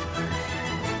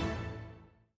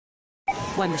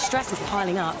 When the stress is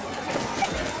piling up,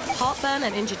 heartburn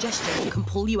and indigestion can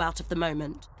pull you out of the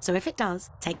moment. So if it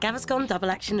does, take Gaviscon Double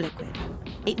Action Liquid.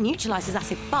 It neutralises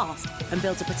acid fast and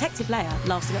builds a protective layer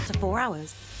lasting up to 4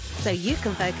 hours, so you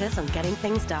can focus on getting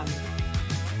things done.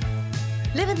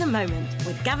 Live in the moment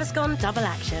with Gaviscon Double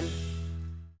Action.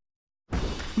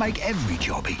 Make every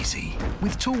job easy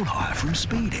with tool hire from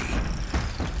Speedy.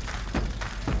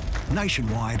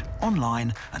 nationwide,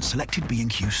 online and selected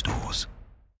B&Q stores.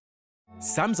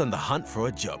 Sam's on the hunt for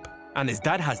a job, and his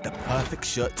dad has the perfect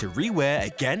shirt to rewear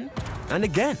again and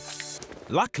again.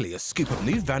 Luckily, a scoop of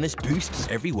new Vanish boosts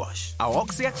every wash. Our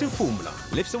Oxy-Action formula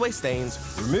lifts away stains,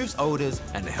 removes odours,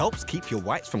 and helps keep your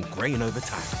whites from greying over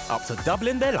time, up to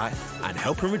doubling their life and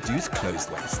helping reduce clothes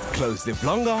waste. Clothes live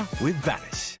longer with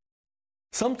Vanish.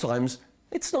 Sometimes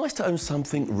it's nice to own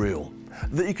something real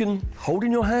that you can hold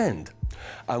in your hand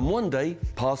and one day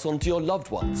pass on to your loved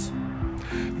ones.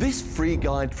 This free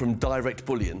guide from Direct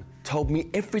Bullion told me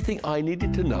everything I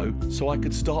needed to know so I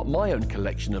could start my own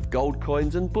collection of gold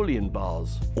coins and bullion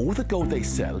bars. All the gold they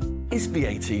sell is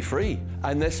VAT free,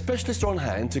 and their specialists are on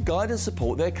hand to guide and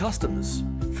support their customers.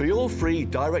 For your free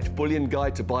Direct Bullion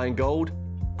guide to buying gold,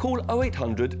 call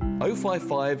 0800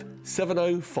 055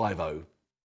 7050.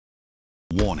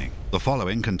 Warning, the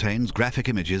following contains graphic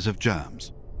images of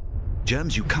germs.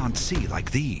 Germs you can't see,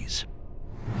 like these.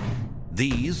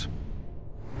 These.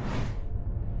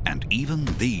 And even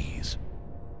these.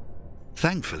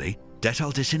 Thankfully,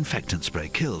 Dettol disinfectant spray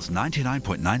kills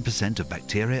 99.9% of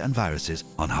bacteria and viruses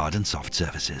on hard and soft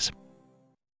surfaces.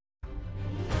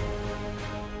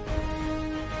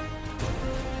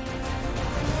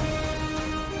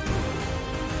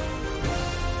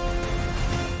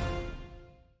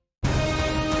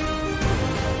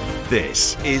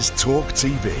 This is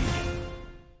TalkTV.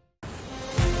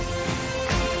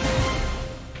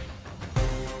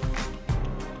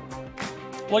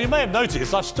 Well, you may have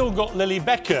noticed I've still got Lily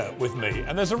Becker with me,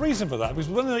 and there's a reason for that, because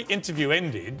when the interview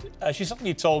ended, she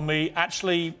suddenly told me,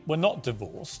 actually, we're not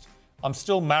divorced. I'm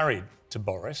still married to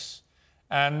Boris,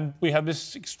 and we had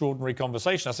this extraordinary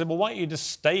conversation. I said, well, why don't you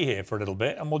just stay here for a little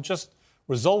bit, and we'll just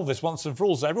resolve this once and for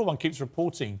all. So everyone keeps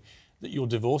reporting that you're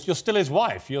divorced. You're still his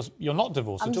wife. You're not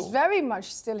divorced at all. I'm very much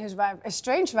still his wife, a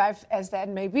strange wife as that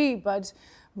may be, but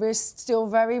we're still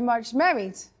very much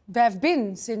married. We have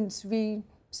been since we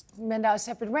went our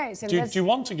separate ways. And do you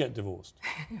want to get divorced?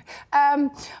 Why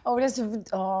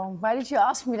did you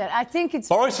ask me that? I think it's...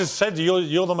 Boris has said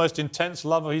you're the most intense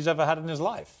lover he's ever had in his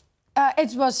life.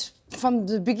 It was from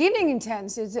the beginning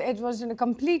intense. It was a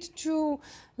complete true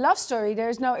love story.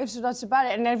 There's no ifs or buts about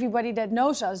it. And everybody that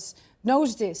knows us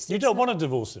knows this. You don't want to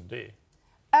divorce him, do you?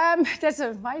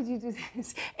 Why do you do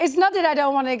this? It's not that I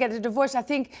don't want to get a divorce. I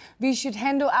think we should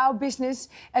handle our business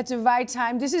at the right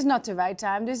time. This is not the right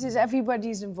time. This is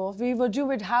everybody's involved. We will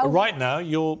do it how... But right now,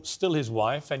 you're still his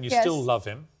wife and you still love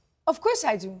him. Of course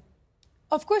I do.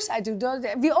 Of course I do.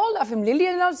 We all love him.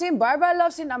 Lillian loves him, Barbara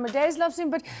loves him, Amadeus loves him.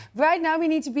 But right now we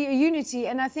need to be a unity.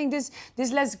 And I think this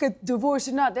let's get divorced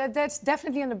or not, that's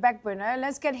definitely on the back burner.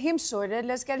 Let's get him sorted.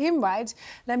 Let's get him right.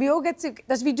 Then we all get to,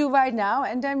 as we do right now.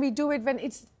 And then we do it when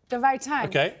it's the right time.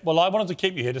 OK. Well, I wanted to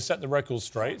keep you here to set the record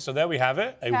straight. So there we have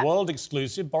it. A world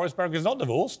exclusive. Boris Becker is not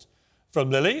divorced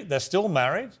from Lily. They're still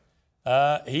married.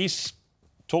 He's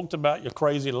talked about your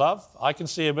crazy love. I can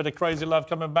see a bit of crazy love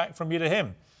coming back from you to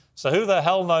him. So who the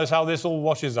hell knows how this all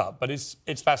washes up? But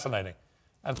it's fascinating.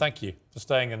 And thank you for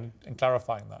staying and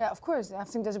clarifying that. Yeah, of course. I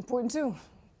think that's important too.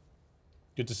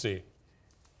 Good to see you.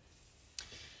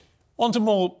 On to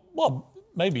more, well,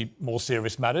 maybe more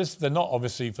serious matters. They're not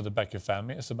obviously for the Becker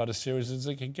family. It's about as serious as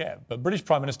it can get. But British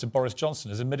Prime Minister Boris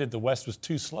Johnson has admitted the West was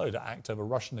too slow to act over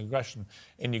Russian aggression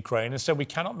in Ukraine and said we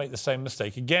cannot make the same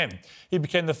mistake again. He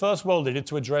became the first world leader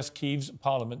to address Kyiv's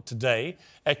parliament today,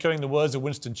 echoing the words of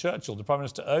Winston Churchill. The Prime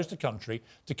Minister urged the country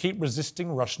to keep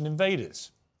resisting Russian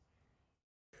invaders.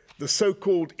 The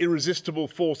so-called irresistible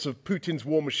force of Putin's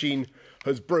war machine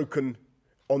has broken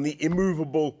on the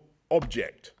immovable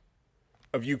object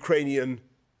of Ukrainian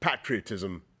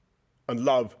patriotism and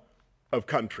love of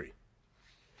country.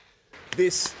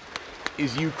 This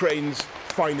is Ukraine's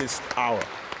finest hour.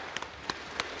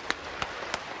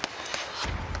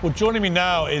 Well, joining me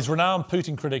now is renowned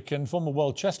Putin critic and former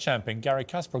world chess champion Garry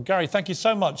Kasparov. Gary, thank you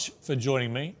so much for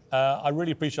joining me. I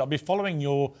really appreciate it. I'll be following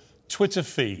your Twitter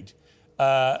feed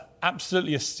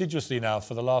absolutely assiduously now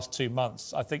for the last 2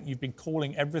 months. I think you've been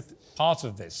calling every part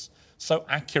of this so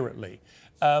accurately.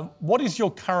 What is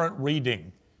your current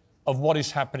reading of what is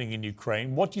happening in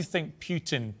Ukraine? What do you think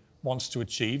Putin wants to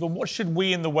achieve? And what should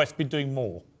we in the West be doing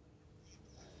more?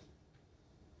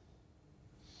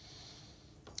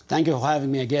 Thank you for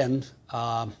having me again.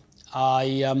 I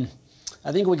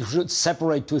think we should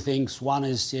separate two things. One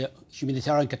is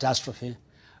humanitarian catastrophe,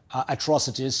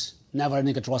 atrocities,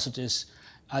 never-ending atrocities,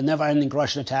 never-ending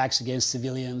Russian attacks against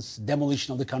civilians,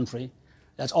 demolition of the country.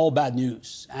 That's all bad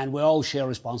news. And we all share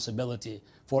responsibility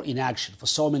for inaction. For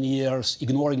so many years,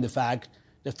 ignoring the fact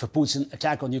that for Putin,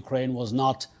 attack on Ukraine was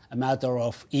not a matter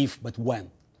of if, but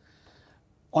when.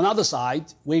 On the other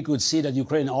side, we could see that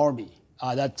Ukrainian army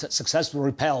that successfully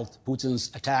repelled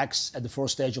Putin's attacks at the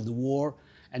first stage of the war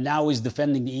and now is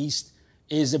defending the East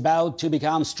is about to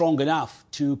become strong enough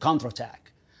to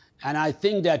counterattack. And I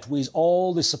think that with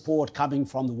all the support coming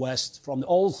from the West, from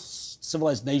all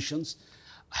civilized nations,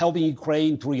 helping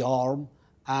Ukraine to rearm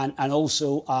and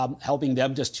also helping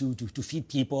them just to feed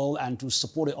people and to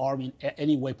support the army in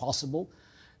any way possible.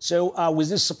 So with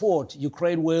this support,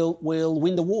 Ukraine will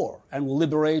win the war and will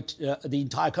liberate the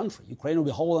entire country. Ukraine will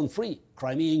be whole and free,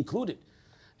 Crimea included.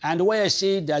 And the way I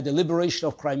see it, that the liberation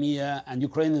of Crimea and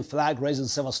Ukrainian flag raised in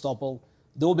Sevastopol,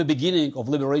 they will be the beginning of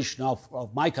liberation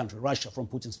of my country, Russia, from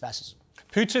Putin's fascism.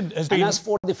 Putin has been... And as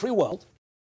for the free world...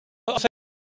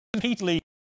 repeatedly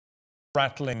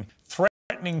rattling,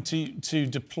 threatening to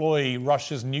deploy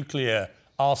Russia's nuclear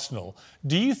arsenal.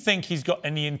 Do you think he's got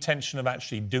any intention of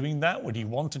actually doing that? Would he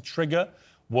want to trigger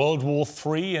World War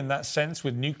III in that sense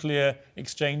with nuclear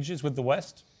exchanges with the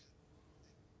West?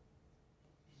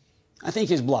 I think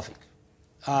he's bluffing.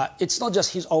 It's not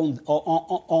just his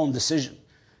own decision.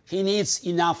 He needs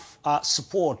enough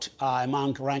support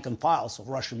among rank and files of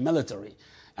Russian military.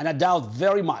 And I doubt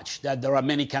very much that there are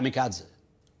many kamikadze,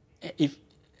 if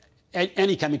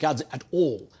any kamikadze at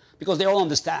all, because they all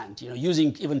understand,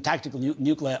 using even tactical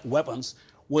nuclear weapons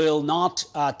will not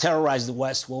terrorize the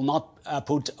West, will not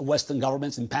put Western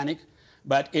governments in panic,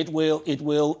 but it will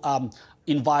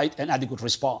invite an adequate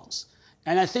response.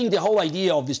 And I think the whole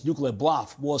idea of this nuclear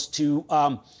bluff was to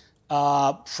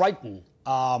frighten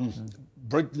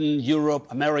Britain, Europe,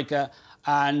 America,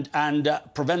 and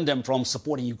prevent them from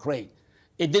supporting Ukraine.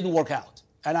 It didn't work out.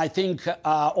 And I think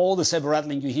all the saber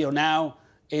rattling you hear now,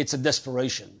 it's a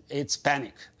desperation, it's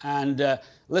panic. And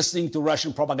listening to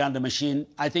Russian propaganda machine,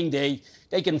 I think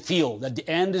they can feel that the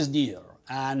end is near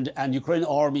and Ukrainian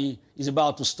army is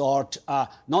about to start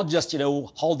not just,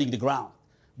 holding the ground,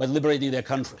 but liberating their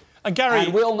country. And Gary,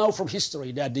 and we all know from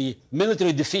history that the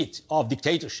military defeat of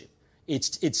dictatorship,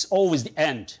 it's always the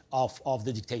end of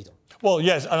the dictator. Well,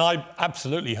 yes, and I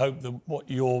absolutely hope that what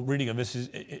you're reading of this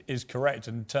is correct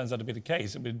and turns out to be the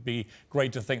case. It would be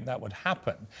great to think that would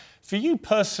happen. For you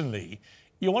personally,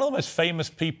 you're one of the most famous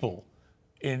people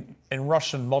in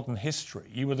Russian modern history.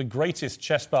 You were the greatest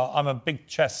chess player. I'm a big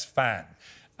chess fan.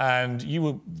 And you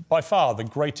were by far the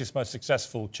greatest, most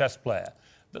successful chess player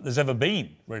that there's ever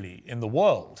been, really, in the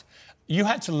world. You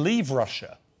had to leave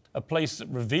Russia, a place that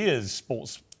reveres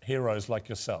sports heroes like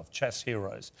yourself, chess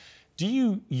heroes. Do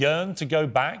you yearn to go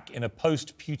back in a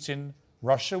post-Putin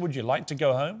Russia? Would you like to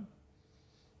go home?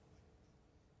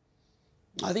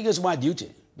 I think it's my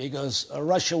duty, because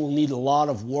Russia will need a lot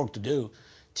of work to do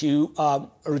to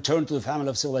return to the family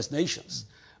of civilized nations.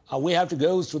 We have to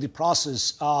go through the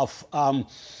process of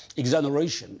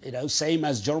exoneration, same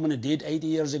as Germany did 80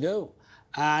 years ago.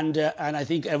 And I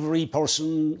think every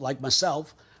person like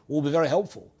myself will be very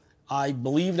helpful. I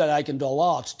believe that I can do a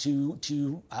lot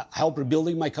to help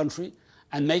rebuilding my country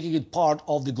and making it part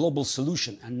of the global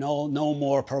solution and no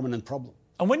more permanent problem.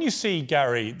 And when you see,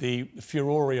 Gary, the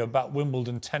furore about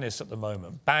Wimbledon tennis at the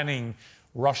moment, banning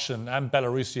Russian and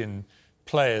Belarusian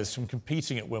players from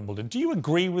competing at Wimbledon, do you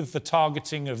agree with the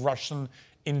targeting of Russian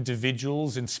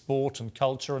individuals in sport and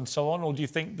culture and so on, or do you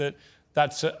think that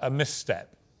that's a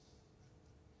misstep?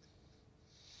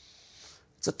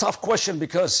 It's a tough question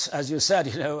because, as you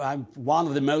said, I'm one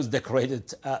of the most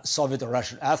decorated Soviet or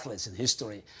Russian athletes in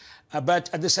history. But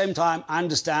at the same time, I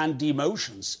understand the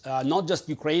emotions, not just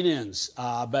Ukrainians,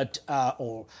 but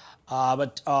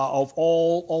of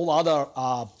all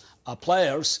other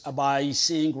players by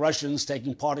seeing Russians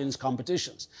taking part in these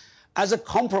competitions. As a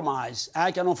compromise,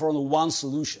 I can offer only one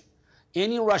solution.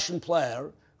 Any Russian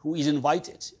player who is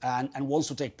invited and wants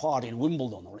to take part in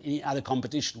Wimbledon or any other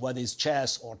competition, whether it's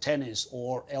chess or tennis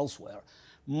or elsewhere,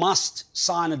 must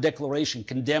sign a declaration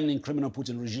condemning criminal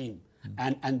Putin regime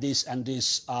and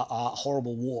this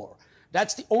horrible war.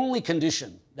 That's the only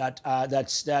condition that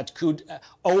could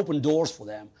open doors for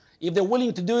them. If they're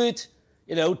willing to do it,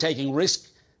 taking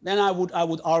risk, then I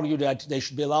would argue that they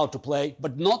should be allowed to play,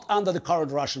 but not under the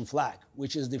current Russian flag,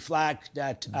 which is the flag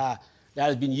that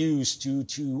has been used to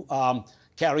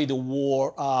carry the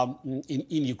war in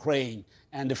Ukraine,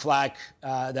 and the flag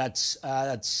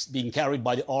that's being carried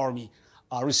by the army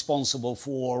are responsible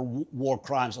for war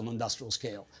crimes on an industrial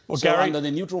scale. Well, so Gary, under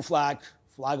the neutral flag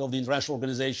of the international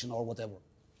organization or whatever.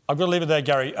 I've got to leave it there,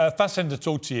 Gary. Fascinating to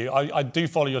talk to you. I do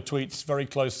follow your tweets very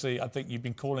closely. I think you've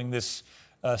been calling this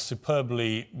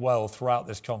superbly well throughout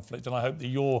this conflict, and I hope that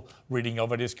your reading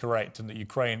of it is correct and that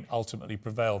Ukraine ultimately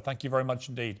prevailed. Thank you very much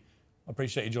indeed. I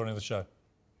appreciate you joining the show.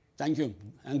 Thank you.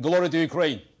 And glory to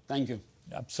Ukraine. Thank you.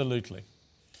 Absolutely.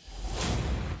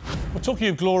 Well, talking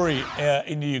of glory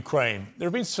in the Ukraine, there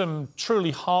have been some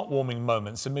truly heartwarming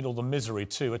moments amid all the misery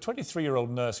too. A 23-year-old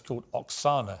nurse called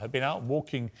Oksana had been out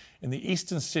walking in the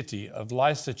eastern city of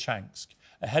Lysychansk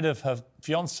ahead of her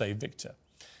fiancé, Victor.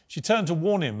 She turned to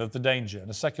warn him of the danger, and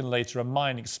a second later a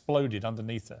mine exploded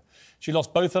underneath her. She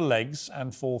lost both her legs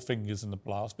and 4 fingers in the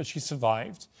blast, but she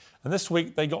survived. And this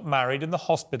week they got married in the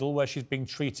hospital where she's being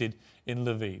treated in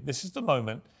Lviv. This is the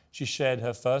moment she shared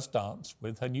her first dance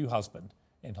with her new husband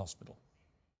in hospital.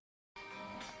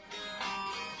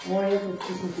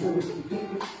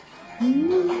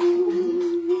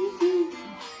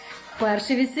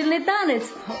 Перший весільний танець.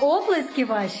 Оплески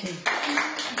ваші.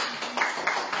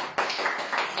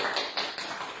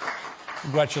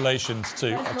 Congratulations to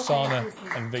Oksana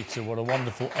and Victor. What a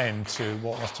wonderful end to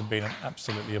what must have been an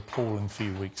absolutely appalling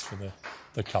few weeks for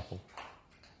the couple.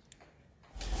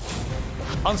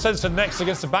 Uncensored next.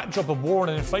 Against the backdrop of war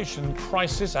and an inflation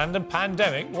crisis and a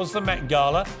pandemic was the Met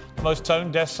Gala, the most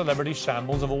tone-deaf celebrity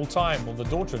shambles of all time. Well, the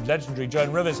daughter of legendary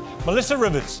Joan Rivers, Melissa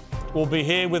Rivers, will be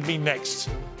here with me next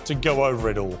to go over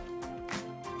it all.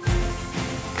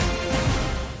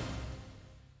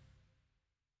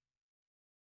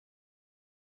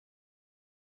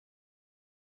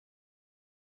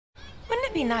 Wouldn't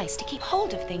it be nice to keep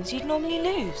hold of things you'd normally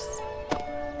lose?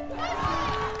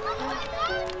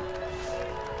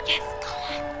 Yes, go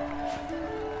on.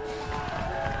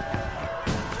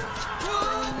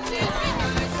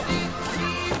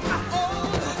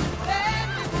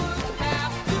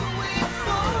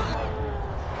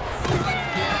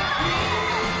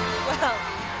 Well,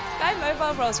 Sky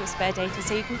Mobile rolls with spare data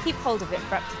so you can keep hold of it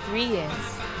for up to 3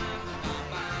 years.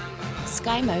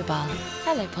 Sky Mobile.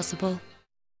 Hello, possible.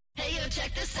 Hey, yo,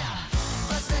 check this out.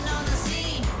 Bustin' on the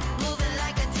scene, moving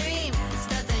like a dream. It's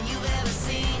nothing you've ever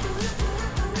seen.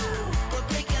 We're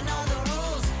breaking all the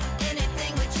rules,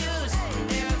 anything we choose.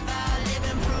 Verify,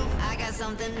 living proof. I got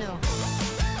something new.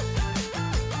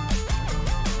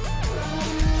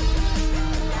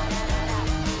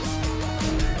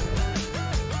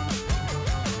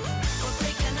 We're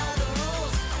breaking all the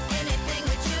rules, anything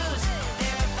we choose.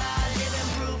 Verify, living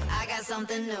proof. I got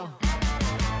something new.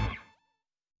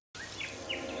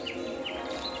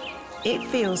 It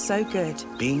feels so good.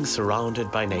 Being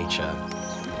surrounded by nature.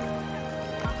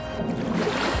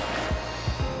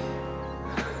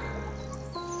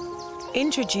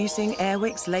 Introducing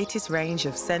Airwick's latest range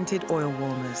of scented oil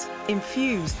warmers,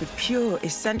 infused with pure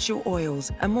essential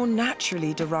oils and more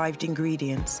naturally derived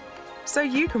ingredients. So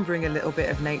you can bring a little bit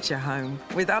of nature home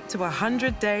with up to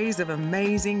 100 days of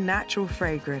amazing natural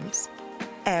fragrance.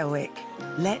 Airwick,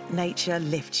 let nature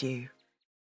lift you.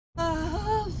 You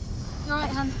all right,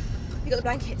 hun? You got the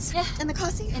blankets? Yeah. In the car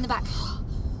seat? In the back.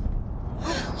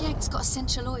 Yeah, it's got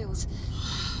essential oils.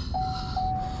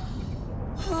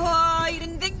 Oh, you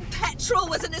didn't think petrol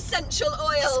was an essential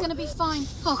oil? It's gonna be fine.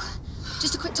 Oh,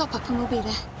 just a quick top-up and we'll be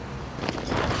there.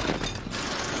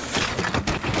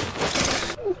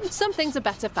 Some things are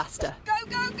better faster. Go,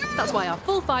 go, go! That's why our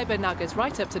full fibre now goes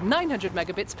right up to 900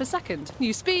 megabits per second.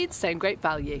 New speed, same great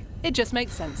value. It just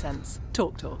makes sense.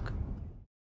 TalkTalk.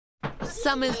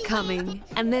 Summer's coming,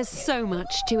 and there's so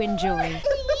much to enjoy.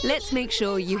 Let's make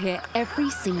sure you hear every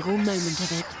single moment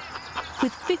of it.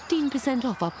 With 15%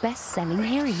 off our best-selling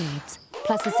hearing aids,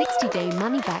 plus a 60-day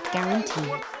money-back guarantee.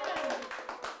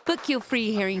 Book your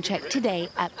free hearing check today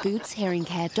at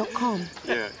bootshearingcare.com.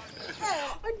 Yeah.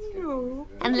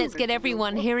 And let's get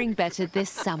everyone hearing better this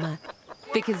summer,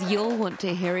 because you'll want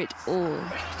to hear it all.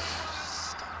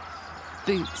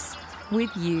 Boots,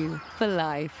 with you for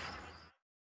life.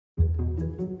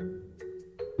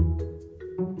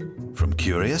 From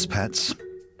curious pets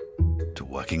to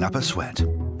working up a sweat,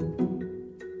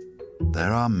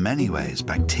 there are many ways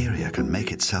bacteria can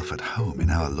make itself at home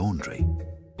in our laundry.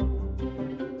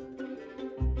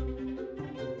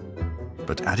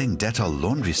 But adding Dettol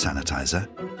laundry sanitizer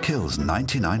kills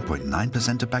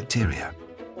 99.9% of bacteria,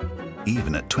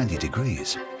 even at 20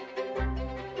 degrees.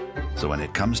 So when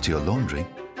it comes to your laundry,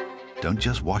 don't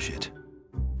just wash it,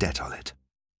 Dettol it.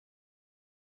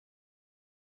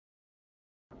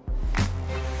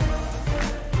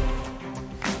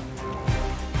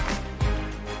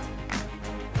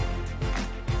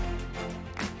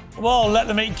 Well, let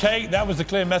them eat cake. That was the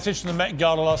clear message from the Met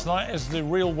Gala last night as the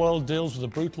real world deals with a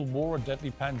brutal war, a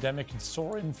deadly pandemic and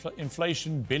soaring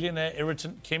inflation. Billionaire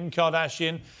irritant Kim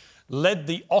Kardashian led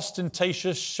the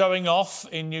ostentatious showing off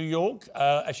in New York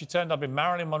as she turned up in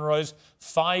Marilyn Monroe's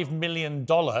 $5 million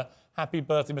Happy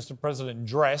Birthday, Mr. President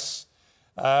dress.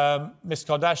 Miss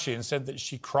Kardashian said that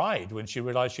she cried when she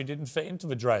realised she didn't fit into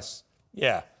the dress.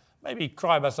 Yeah, maybe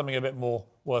cry about something a bit more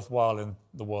worthwhile in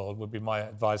the world would be my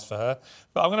advice for her.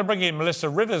 But I'm going to bring in Melissa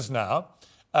Rivers now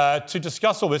to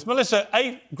discuss all this. Melissa,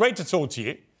 great to talk to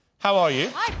you. How are you?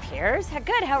 Hi, Piers.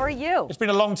 Good. How are you? It's been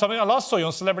a long time. I last saw you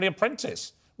on Celebrity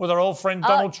Apprentice with our old friend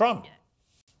Donald Trump.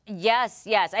 Yes,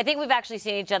 yes. I think we've actually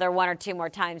seen each other 1 or 2 more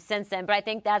times since then, but I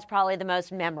think that's probably the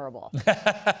most memorable.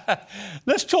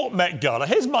 Let's talk Met Gala.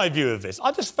 Here's my view of this.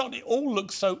 I just felt it all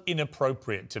looked so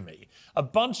inappropriate to me. A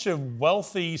bunch of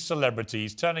wealthy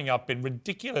celebrities turning up in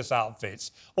ridiculous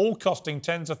outfits, all costing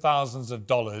tens of thousands of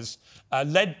dollars,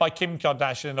 led by Kim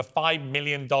Kardashian in a $5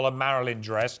 million Marilyn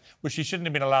dress, which she shouldn't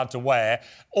have been allowed to wear,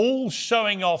 all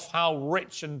showing off how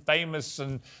rich and famous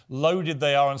and loaded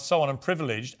they are and so on and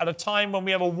privileged at a time when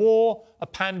we have a war, a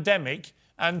pandemic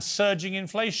and surging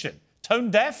inflation. Tone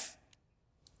deaf?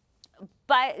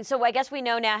 But so I guess we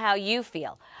know now how you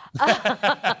feel.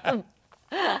 Am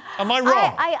I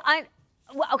wrong?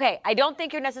 Well, okay, I don't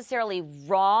think you're necessarily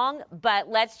wrong, but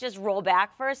let's just roll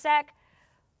back for a sec.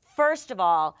 First of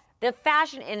all, the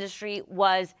fashion industry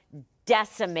was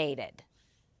decimated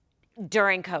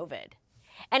during COVID.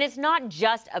 And it's not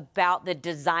just about the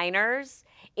designers.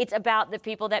 It's about the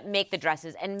people that make the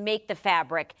dresses and make the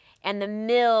fabric and the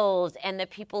mills and the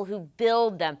people who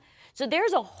build them. So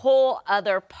there's a whole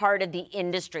other part of the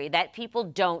industry that people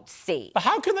don't see. But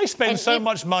how can they spend so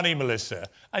much money, Melissa,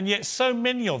 and yet so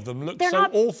many of them look so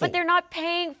awful? But they're not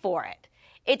paying for it.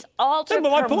 It's all to but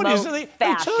my point is promote that they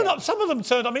turn fashion. up. Some of them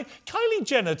turned up. I mean, Kylie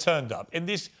Jenner turned up in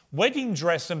this wedding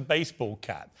dress and baseball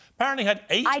cap. Apparently had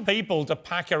 8 people to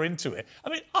pack her into it. I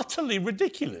mean, utterly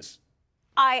ridiculous.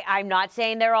 I'm not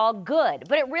saying they're all good,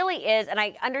 but it really is, and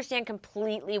I understand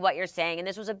completely what you're saying, and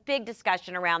this was a big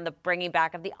discussion around the bringing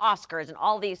back of the Oscars and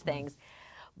all these things.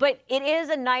 But it is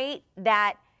a night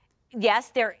that,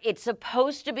 yes, it's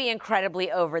supposed to be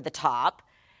incredibly over the top.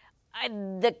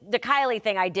 The Kylie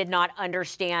thing I did not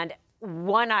understand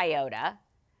 1 iota.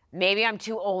 Maybe I'm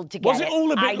too old to get it. Was it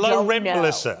all a bit low rent,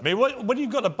 Melissa? I mean, when you've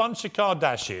got a bunch of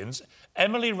Kardashians,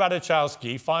 Emily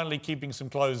Ratajkowski finally keeping some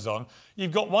clothes on,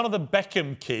 you've got one of the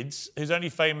Beckham kids who's only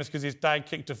famous because his dad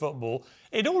kicked a football.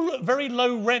 It all looked very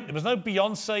low rent. There was no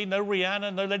Beyonce, no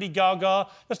Rihanna, no Lady Gaga,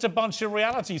 just a bunch of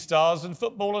reality stars and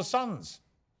footballers' sons.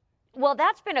 Well,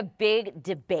 that's been a big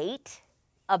debate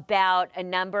about a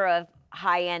number of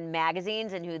high-end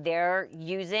magazines and who they're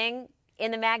using in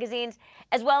the magazines,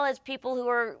 as well as people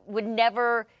who would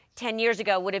never 10 years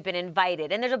ago would have been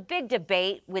invited. And there's a big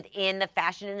debate within the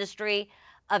fashion industry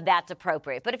of that's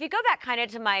appropriate. But if you go back kind of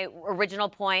to my original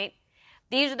point,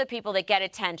 these are the people that get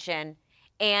attention.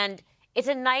 And it's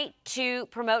a night to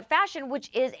promote fashion,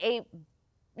 which is a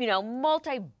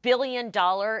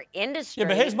multi-billion-dollar industry. Yeah,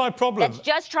 but here's my problem. That's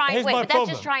just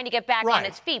trying to get back on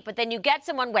its feet. But then you get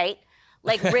someone,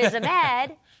 like Riz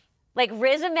Ahmed,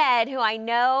 Riz Ahmed, who I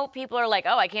know people are like,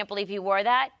 oh, I can't believe he wore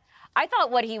that. I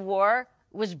thought what he wore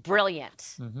was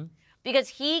brilliant because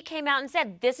he came out and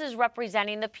said, this is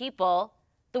representing the people,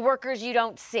 the workers you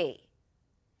don't see.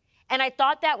 And I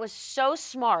thought that was so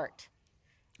smart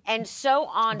and so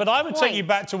on But I would point. take you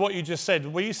back to what you just said,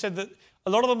 where you said that a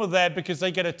lot of them are there because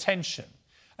they get attention.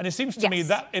 And it seems to me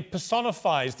that it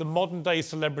personifies the modern-day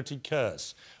celebrity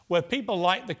curse, where people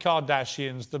like the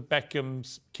Kardashians, the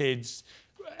Beckham's kids,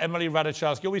 Emily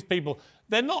Ratajkowski, all these people,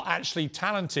 they're not actually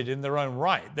talented in their own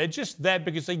right. They're just there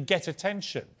because they get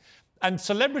attention. And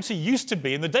celebrity used to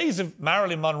be, in the days of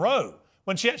Marilyn Monroe,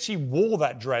 when she actually wore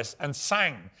that dress and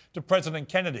sang to President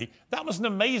Kennedy, that was an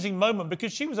amazing moment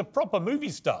because she was a proper movie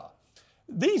star.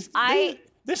 This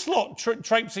lot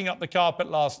traipsing up the carpet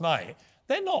last night,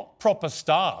 they're not proper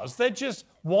stars. They're just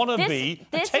wannabe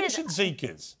attention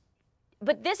seekers.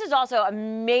 But this is also a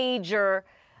major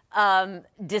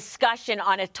discussion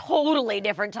on a totally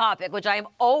different topic, which I'm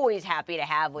always happy to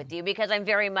have with you because I'm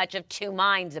very much of two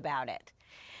minds about it.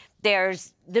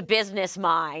 There's the business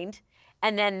mind,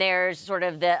 and then there's sort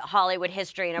of the Hollywood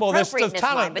history and appropriateness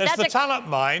mind. There's the talent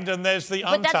mind, and there's the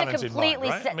untalented mind,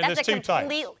 right? I mean, there's two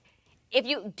types. If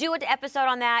you do an episode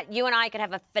on that, you and I could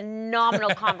have a phenomenal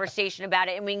conversation about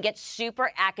it, and we can get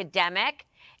super academic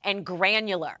and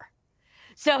granular.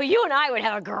 So you and I would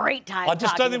have a great time. I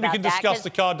just don't think we can discuss the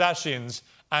Kardashians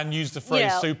and use the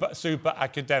phrase super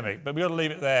academic. But we've got to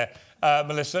leave it there,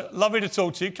 Melissa. Lovely to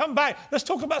talk to you. Come back. Let's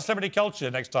talk about celebrity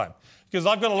culture next time, because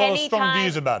I've got a lot of strong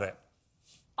views about it.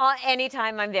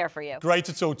 Anytime, I'm there for you. Great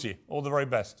to talk to you. All the very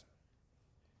best.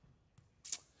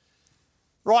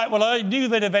 Right, well, I knew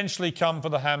they'd eventually come for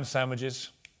the ham sandwiches.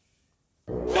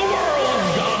 The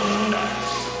world's gone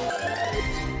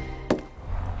nuts.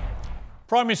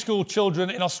 Primary school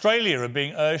children in Australia are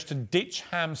being urged to ditch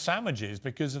ham sandwiches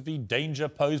because of the danger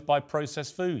posed by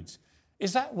processed foods.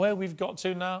 Is that where we've got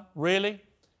to now? Really?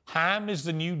 Ham is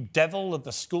the new devil of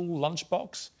the school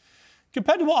lunchbox?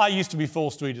 Compared to what I used to be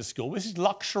forced to eat at school, this is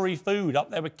luxury food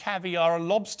up there with caviar and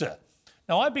lobster.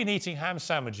 Now, I've been eating ham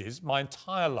sandwiches my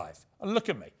entire life, and look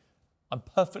at me. I'm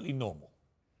perfectly normal.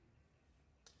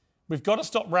 We've got to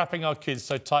stop wrapping our kids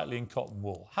so tightly in cotton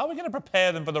wool. How are we going to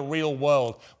prepare them for the real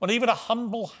world when even a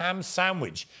humble ham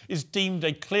sandwich is deemed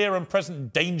a clear and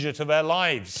present danger to their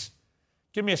lives?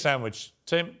 Give me a sandwich,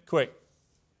 Tim, quick.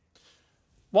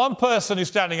 One person who's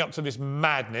standing up to this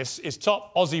madness is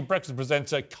top Aussie breakfast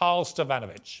presenter Carl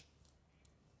Stavanovich.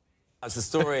 It's a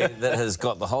story that has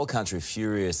got the whole country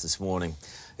furious this morning.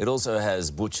 It also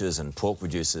has butchers and pork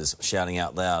producers shouting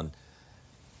out loud,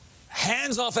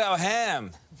 "Hands off our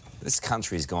ham!" This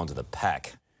country's gone to the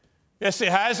pack. Yes, it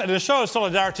has. And as a show of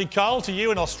solidarity, Carl, to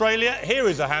you in Australia, here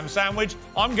is a ham sandwich.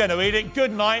 I'm going to eat it.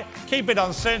 Good night. Keep it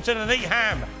uncensored and eat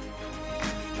ham.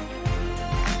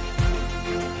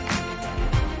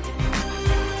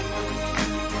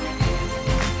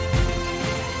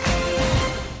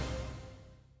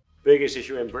 Biggest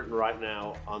issue in Britain right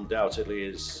now, undoubtedly,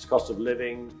 is cost of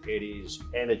living. It is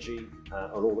energy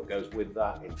and all that goes with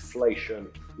that, inflation.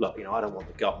 Look, I don't want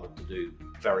the government to do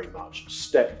very much,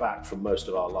 step back from most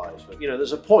of our lives. But,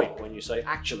 there's a point when you say,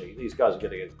 actually, these guys are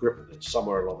getting a grip of it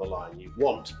somewhere along the line. You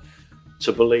want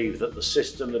to believe that the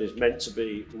system that is meant to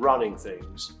be running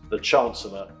things, the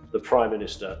Chancellor, the Prime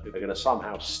Minister, are going to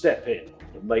somehow step in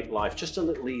and make life just a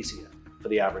little easier for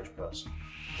the average person.